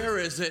 Where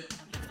is it?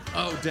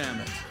 Oh, damn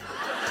it.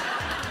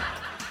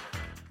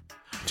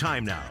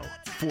 Time now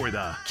for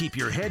the keep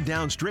your head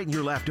down, straighten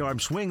your left arm,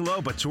 swing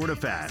low but sort of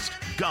fast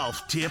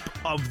golf tip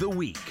of the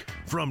week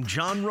from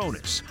John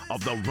Ronis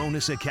of the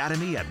Ronis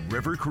Academy at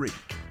River Creek.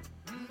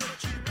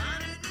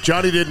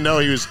 Johnny didn't know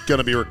he was going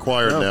to be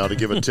required now to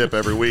give a tip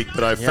every week,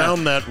 but I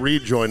found that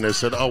rejoin and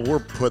said, we're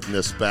putting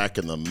this back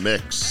in the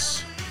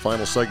mix.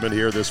 Final segment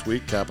here this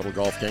week, Capital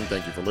Golf Gang.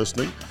 Thank you for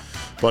listening.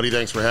 Buddy,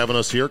 thanks for having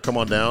us here. Come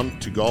on down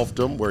to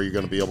Golfdom, where you're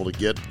going to be able to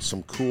get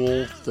some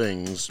cool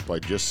things by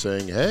just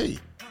saying, hey,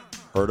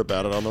 heard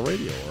about it on the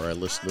radio, or I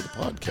listened to the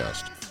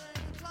podcast.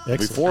 Excellent.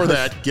 Before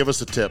that, give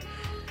us a tip.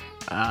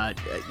 I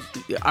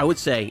would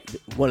say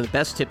one of the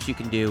best tips you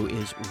can do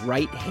is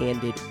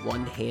right-handed,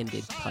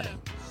 one-handed putting.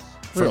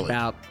 For Really?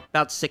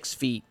 about 6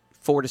 feet,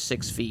 4 to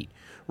 6 feet.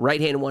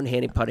 Right-handed,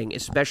 one-handed putting,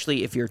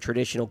 especially if you're a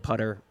traditional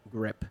putter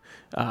grip.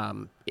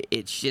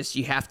 It's just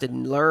you have to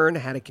learn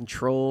how to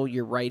control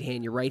your right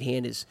hand. Your right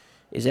hand is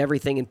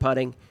everything in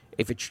putting.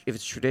 If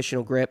it's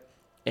traditional grip,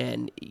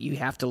 and you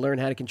have to learn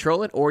how to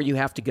control it, or you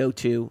have to go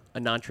to a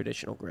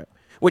non-traditional grip,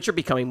 which are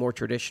becoming more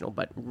traditional.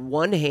 But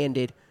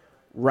one-handed,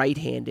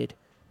 right-handed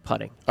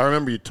putting. I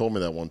remember you told me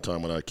that one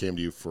time when I came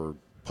to you for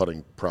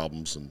putting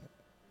problems, and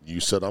you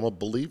said, I'm a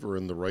believer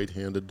in the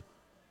right-handed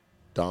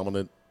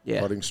dominant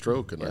putting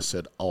stroke. And I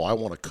said, I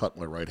want to cut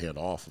my right hand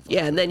off.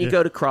 And then you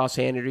go to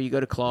cross-handed, or you go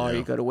to claw, or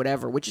you go to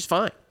whatever, which is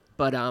fine.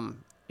 But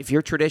if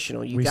you're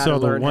traditional, you got to learn how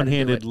to do it. We saw the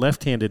one-handed,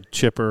 left-handed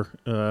chipper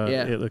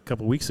a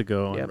couple weeks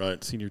ago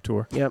on Senior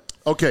Tour. Yep.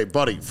 Okay,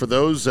 buddy, for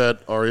those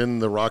that are in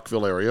the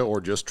Rockville area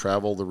or just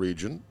travel the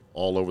region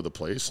all over the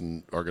place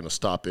and are going to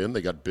stop in,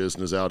 they got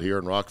business out here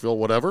in Rockville,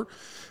 whatever,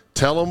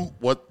 tell them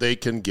what they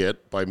can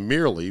get by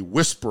merely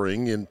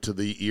whispering into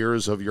the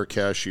ears of your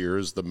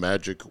cashiers the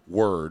magic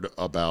word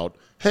about,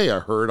 hey, I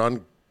heard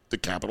on the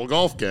Capital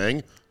Golf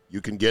Gang you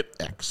can get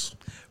X.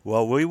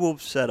 Well, we will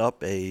set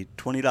up a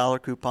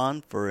 $20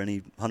 coupon for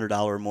any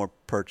 $100 or more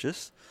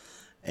purchase,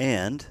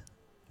 and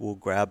we'll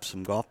grab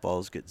some golf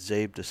balls, get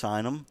Zabe to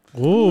sign them.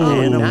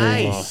 Ooh,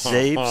 nice.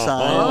 Zabe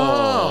sign.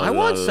 Oh, I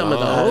want some of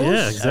those.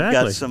 Yeah, exactly. I've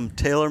got some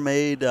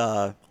tailor-made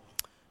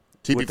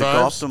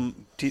TP5s?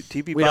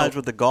 TP5s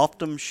with the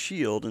Golfdom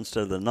shield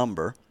instead of the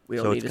number. We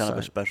don't so need it's kind sign.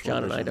 of a special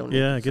John edition. and I don't.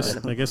 Yeah, I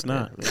guess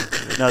not.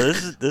 No,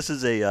 this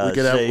is a We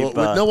could have, Zabe, you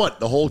know what?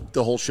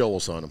 The whole show will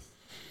sign them.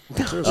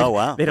 oh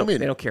wow! They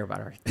don't care about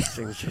our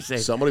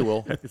signatures. Somebody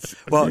will.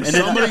 Well, and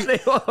somebody.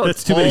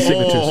 That's too many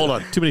signatures. Hold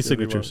on. Too many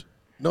signatures.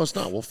 No, it's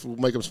not. We'll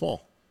make them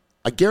small.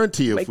 I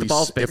guarantee you, if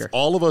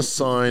all of us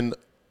sign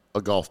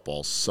a golf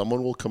ball,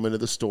 someone will come into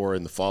the store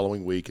in the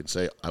following week and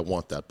say, "I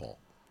want that ball,"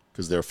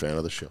 because they're a fan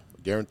of the show.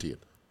 I guarantee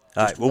it.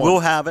 All right. Well,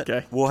 we'll have it.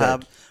 Okay. We'll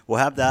have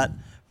that.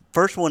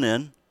 First one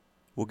in,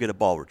 we'll get a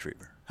ball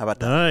retriever. How about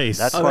that? Nice.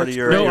 That's part of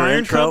your no your iron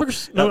intro.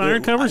 covers. No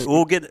iron covers.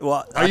 We'll get.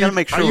 Well, I gotta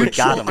make sure we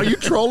got them. Are you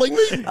trolling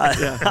me?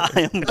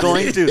 I am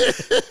going to.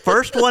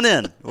 First one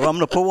in. Well, I'm going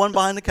to put one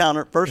behind the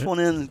counter. First one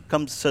in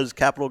says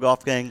Capital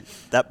Golf Gang.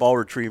 That ball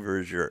retriever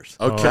is yours.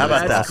 Okay. How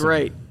about That's that?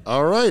 great.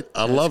 All right.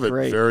 I love it.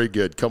 Great. Very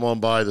good. Come on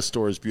by. The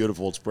store is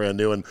beautiful. It's brand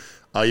new. And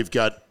you've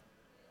got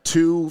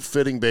 2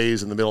 fitting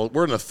bays in the middle.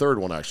 We're in a third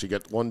one, actually. You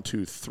got 1,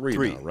 2, 3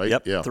 now, right?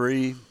 Yep. Yeah.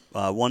 3.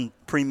 One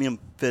premium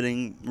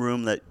fitting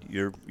room that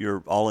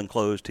you're all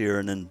enclosed here,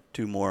 and then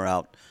 2 more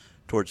out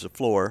towards the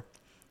floor.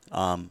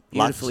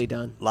 Beautifully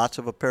done. Lots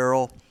of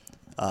apparel,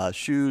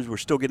 shoes. We're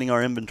still getting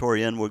our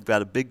inventory in. We've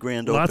got a big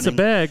grand opening. Lots of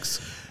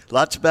bags.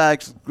 Lots of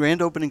bags.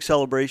 Grand opening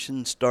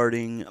celebration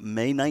starting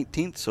May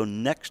 19th, so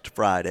next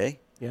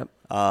Friday. Yep.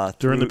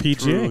 During the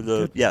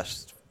PGA?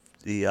 Yes,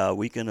 the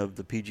weekend of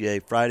the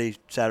PGA. Friday,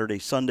 Saturday,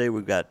 Sunday.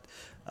 We've got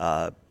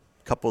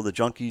couple of the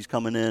junkies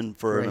coming in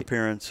for an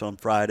appearance on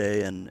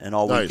Friday, and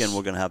all weekend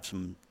we're going to have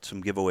some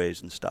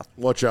giveaways and stuff.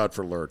 Watch out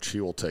for Lurch. He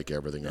will take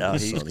everything on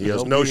his son. He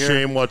has he'll no be here.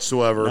 shame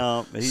whatsoever.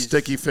 No,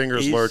 Sticky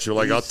fingers Lurch. You're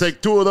like, I'll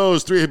take 2 of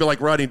those, 3. He'd be like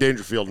Rodney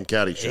Dangerfield in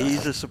Caddyshack.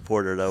 He's a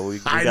supporter, though.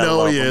 I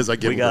know he is. I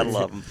give him got to grief.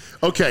 love him.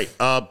 Okay,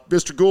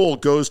 Mr.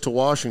 Gould goes to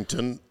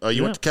Washington.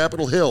 You went to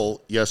Capitol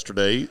Hill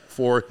yesterday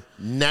for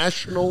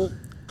National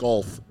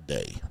Golf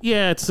Day?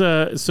 Yeah, it's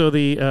it's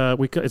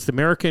the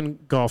American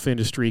Golf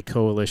Industry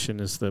Coalition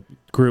is the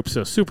group.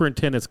 So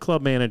superintendents,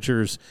 club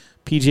managers,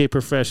 PGA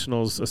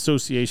professionals,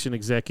 association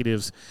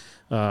executives,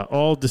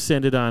 all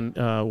descended on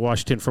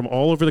Washington from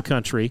all over the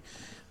country.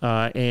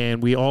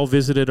 And we all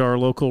visited our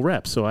local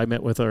reps. So I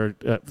met with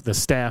the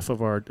staff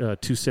of our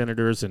 2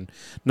 senators, and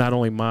not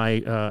only my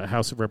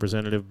House of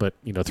Representative, but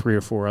 3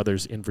 or 4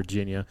 others in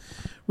Virginia.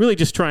 Really,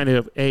 just trying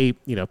to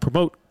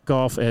promote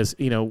golf as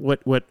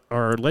what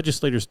our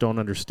legislators don't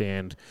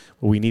understand.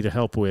 What we need to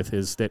help with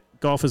is that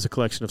golf is a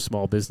collection of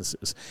small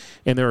businesses,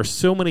 and there are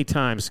so many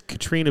times,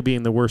 Katrina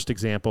being the worst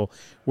example,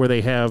 where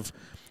they have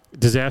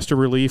disaster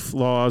relief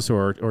laws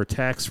or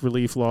tax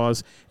relief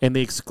laws, and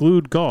they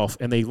exclude golf,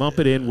 and they lump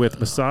it in with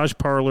massage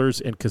parlors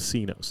and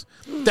casinos.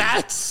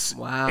 That's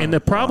wow. And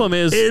the problem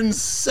is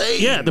insane.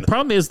 Yeah, the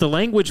problem is the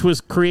language was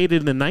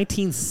created in the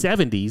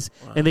 1970s,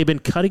 and they've been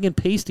cutting and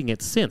pasting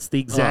it since, the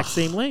exact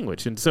same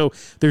language. And so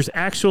there's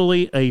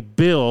actually a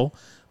bill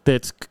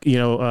that's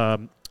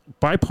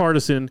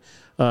bipartisan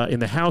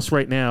in the House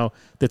right now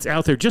that's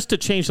out there just to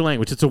change the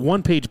language. It's a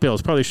 1-page bill.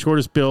 It's probably the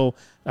shortest bill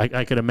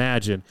I could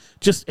imagine.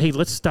 Just, hey,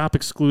 let's stop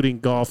excluding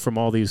golf from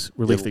all these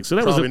relief things. So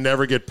that probably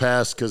never get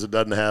passed because it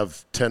doesn't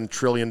have $10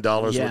 trillion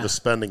worth of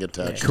spending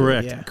attached to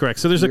it. Correct.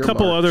 So there's a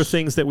couple other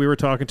things that we were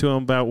talking to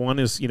them about. One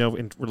is,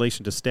 in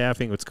relation to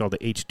staffing, what's called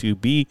the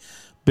H-2B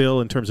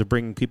bill in terms of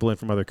bringing people in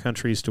from other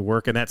countries to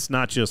work. And that's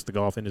not just the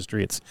golf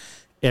industry. It's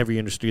every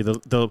industry.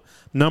 The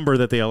number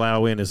that they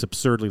allow in is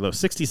absurdly low.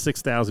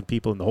 66,000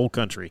 people in the whole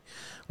country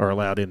are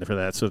allowed in for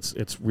that. So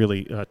it's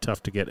really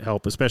tough to get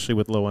help, especially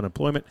with low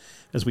unemployment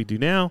as we do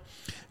now.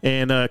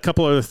 And a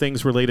couple other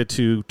things related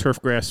to turf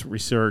grass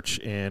research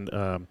and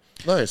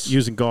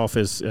using golf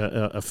as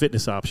a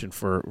fitness option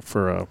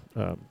for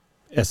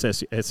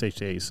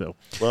SHA. So,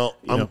 well,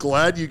 I'm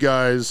glad you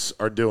guys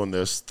are doing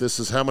this. This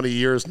is how many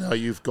years now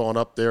you've gone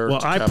up there?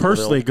 Well, I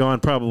personally gone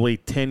probably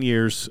 10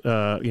 years.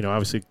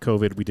 Obviously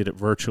COVID, we did it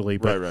virtually.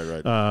 But,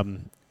 right.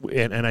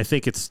 And I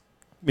think it's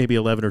maybe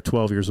 11 or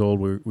 12 years old.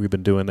 We've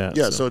been doing that.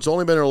 Yeah, so it's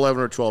only been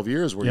 11 or 12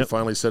 years where you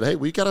finally said, hey,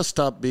 we got to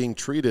stop being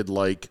treated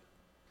like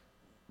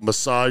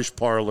massage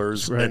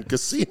parlors and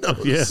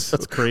casinos. Yes,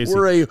 that's crazy.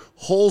 We're a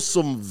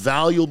wholesome,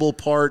 valuable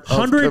part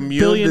of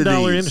communities. $100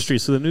 billion industry.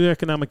 So the new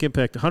economic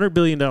impact, $100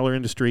 billion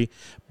industry,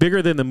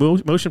 bigger than the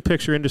motion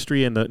picture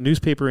industry and the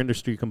newspaper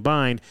industry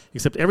combined,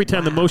 except every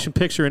time the motion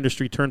picture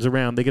industry turns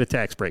around, they get a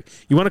tax break.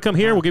 You want to come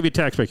here, we'll give you a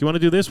tax break. You want to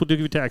do this, we'll give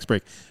you a tax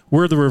break.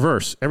 We're the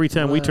reverse. Every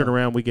time we turn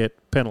around, we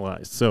get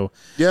penalized. So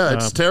yeah,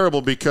 it's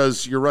terrible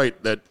because you're right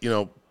that,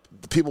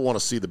 people want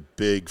to see the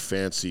big,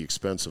 fancy,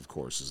 expensive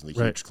courses and the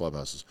huge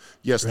clubhouses.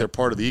 Yes, they're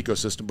part of the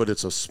ecosystem, but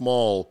it's a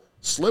small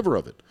sliver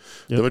of it.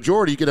 Yep. The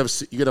majority, you could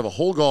have a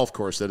whole golf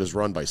course that is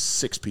run by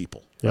 6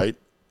 people, right?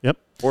 Yep.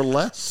 Or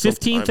less.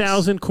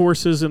 15,000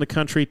 courses in the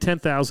country.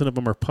 10,000 of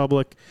them are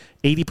public.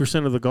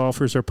 80% of the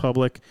golfers are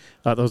public.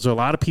 Those are a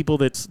lot of people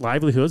that's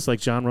livelihoods,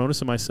 like John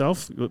Ronis and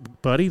myself,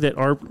 Buddy, that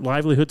our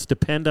livelihoods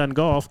depend on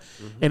golf.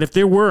 Mm-hmm. And if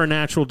there were a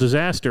natural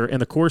disaster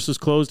and the course is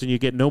closed and you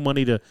get no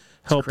money to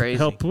help,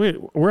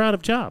 we're out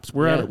of jobs.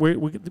 We got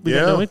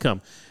no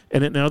income.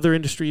 And in other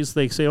industries,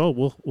 they say,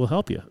 "Oh, we'll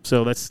help you."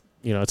 So that's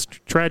it's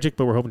tragic,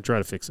 but we're hoping to try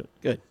to fix it.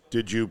 Good.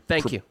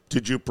 Thank you.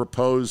 Did you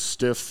propose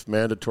stiff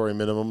mandatory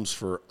minimums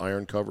for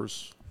iron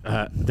covers?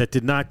 That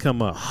did not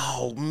come up.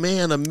 Oh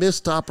man, a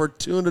missed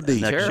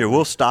opportunity. Next year,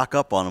 we'll stock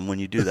up on them when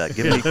you do that.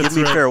 Give me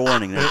fair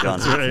warning there,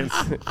 John.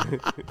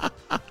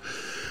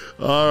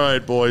 All right,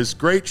 boys.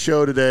 Great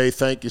show today.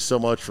 Thank you so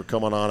much for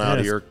coming on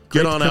out here.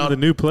 Get on out to the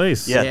new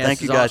place. Yeah,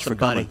 thank you guys for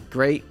coming.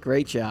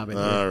 Great job.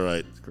 All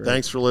right.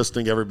 Thanks for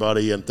listening,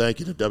 everybody, and thank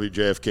you to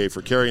WJFK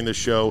for carrying this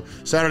show.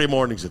 Saturday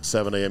mornings at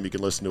 7 a.m. You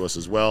can listen to us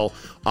as well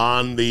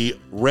on the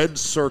Red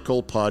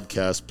Circle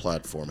podcast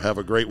platform. Have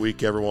a great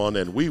week, everyone,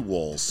 and we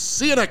will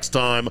see you next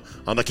time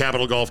on the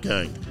Capital Golf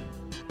Gang.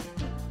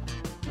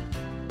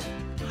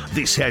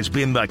 This has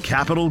been the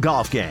Capital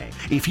Golf Gang.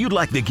 If you'd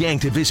like the gang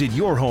to visit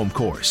your home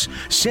course,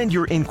 send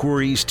your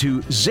inquiries to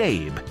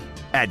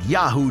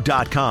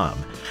zabe@yahoo.com.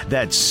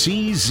 That's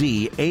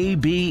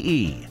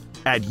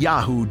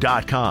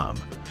CZABE@yahoo.com.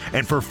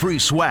 And for free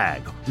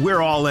swag,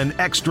 we're all in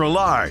extra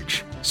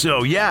large.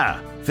 So yeah,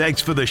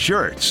 thanks for the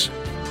shirts.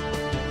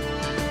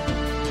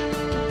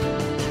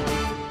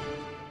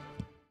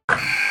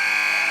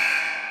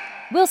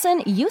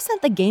 Wilson, you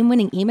sent the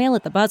game-winning email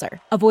at the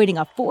buzzer, avoiding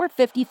a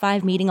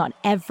 4:55 meeting on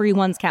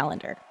everyone's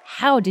calendar.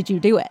 How did you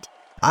do it?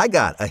 I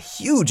got a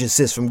huge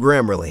assist from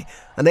Grammarly,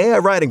 an AI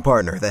writing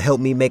partner that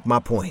helped me make my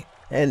point.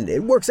 And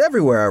it works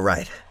everywhere I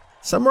write.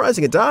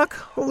 Summarizing a doc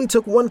only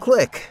took 1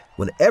 click.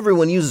 When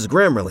everyone uses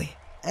Grammarly,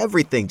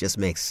 everything just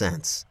makes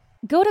sense.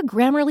 Go to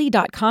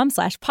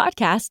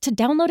Grammarly.com/podcast to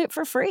download it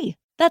for free.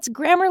 That's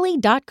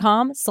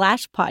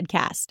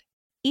Grammarly.com/podcast.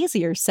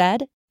 Easier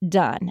said,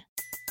 done.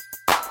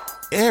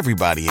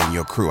 Everybody in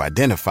your crew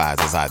identifies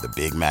as either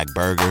Big Mac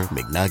Burger,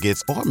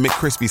 McNuggets, or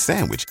McCrispy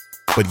Sandwich.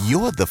 But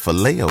you're the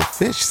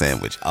Filet-O-Fish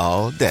Sandwich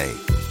all day.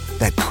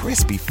 That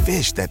crispy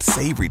fish, that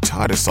savory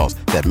tartar sauce,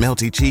 that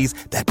melty cheese,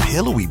 that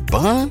pillowy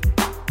bun.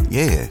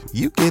 Yeah,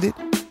 you get it.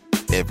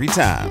 Every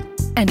time.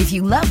 And if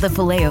you love the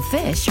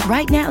Filet-O-Fish,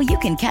 right now you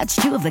can catch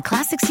 2 of the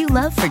classics you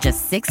love for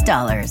just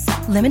 $6.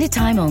 Limited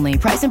time only.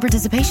 Price and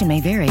participation may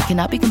vary.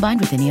 Cannot be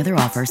combined with any other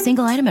offer.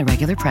 Single item at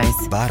regular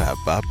price.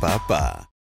 Ba-da-ba-ba-ba.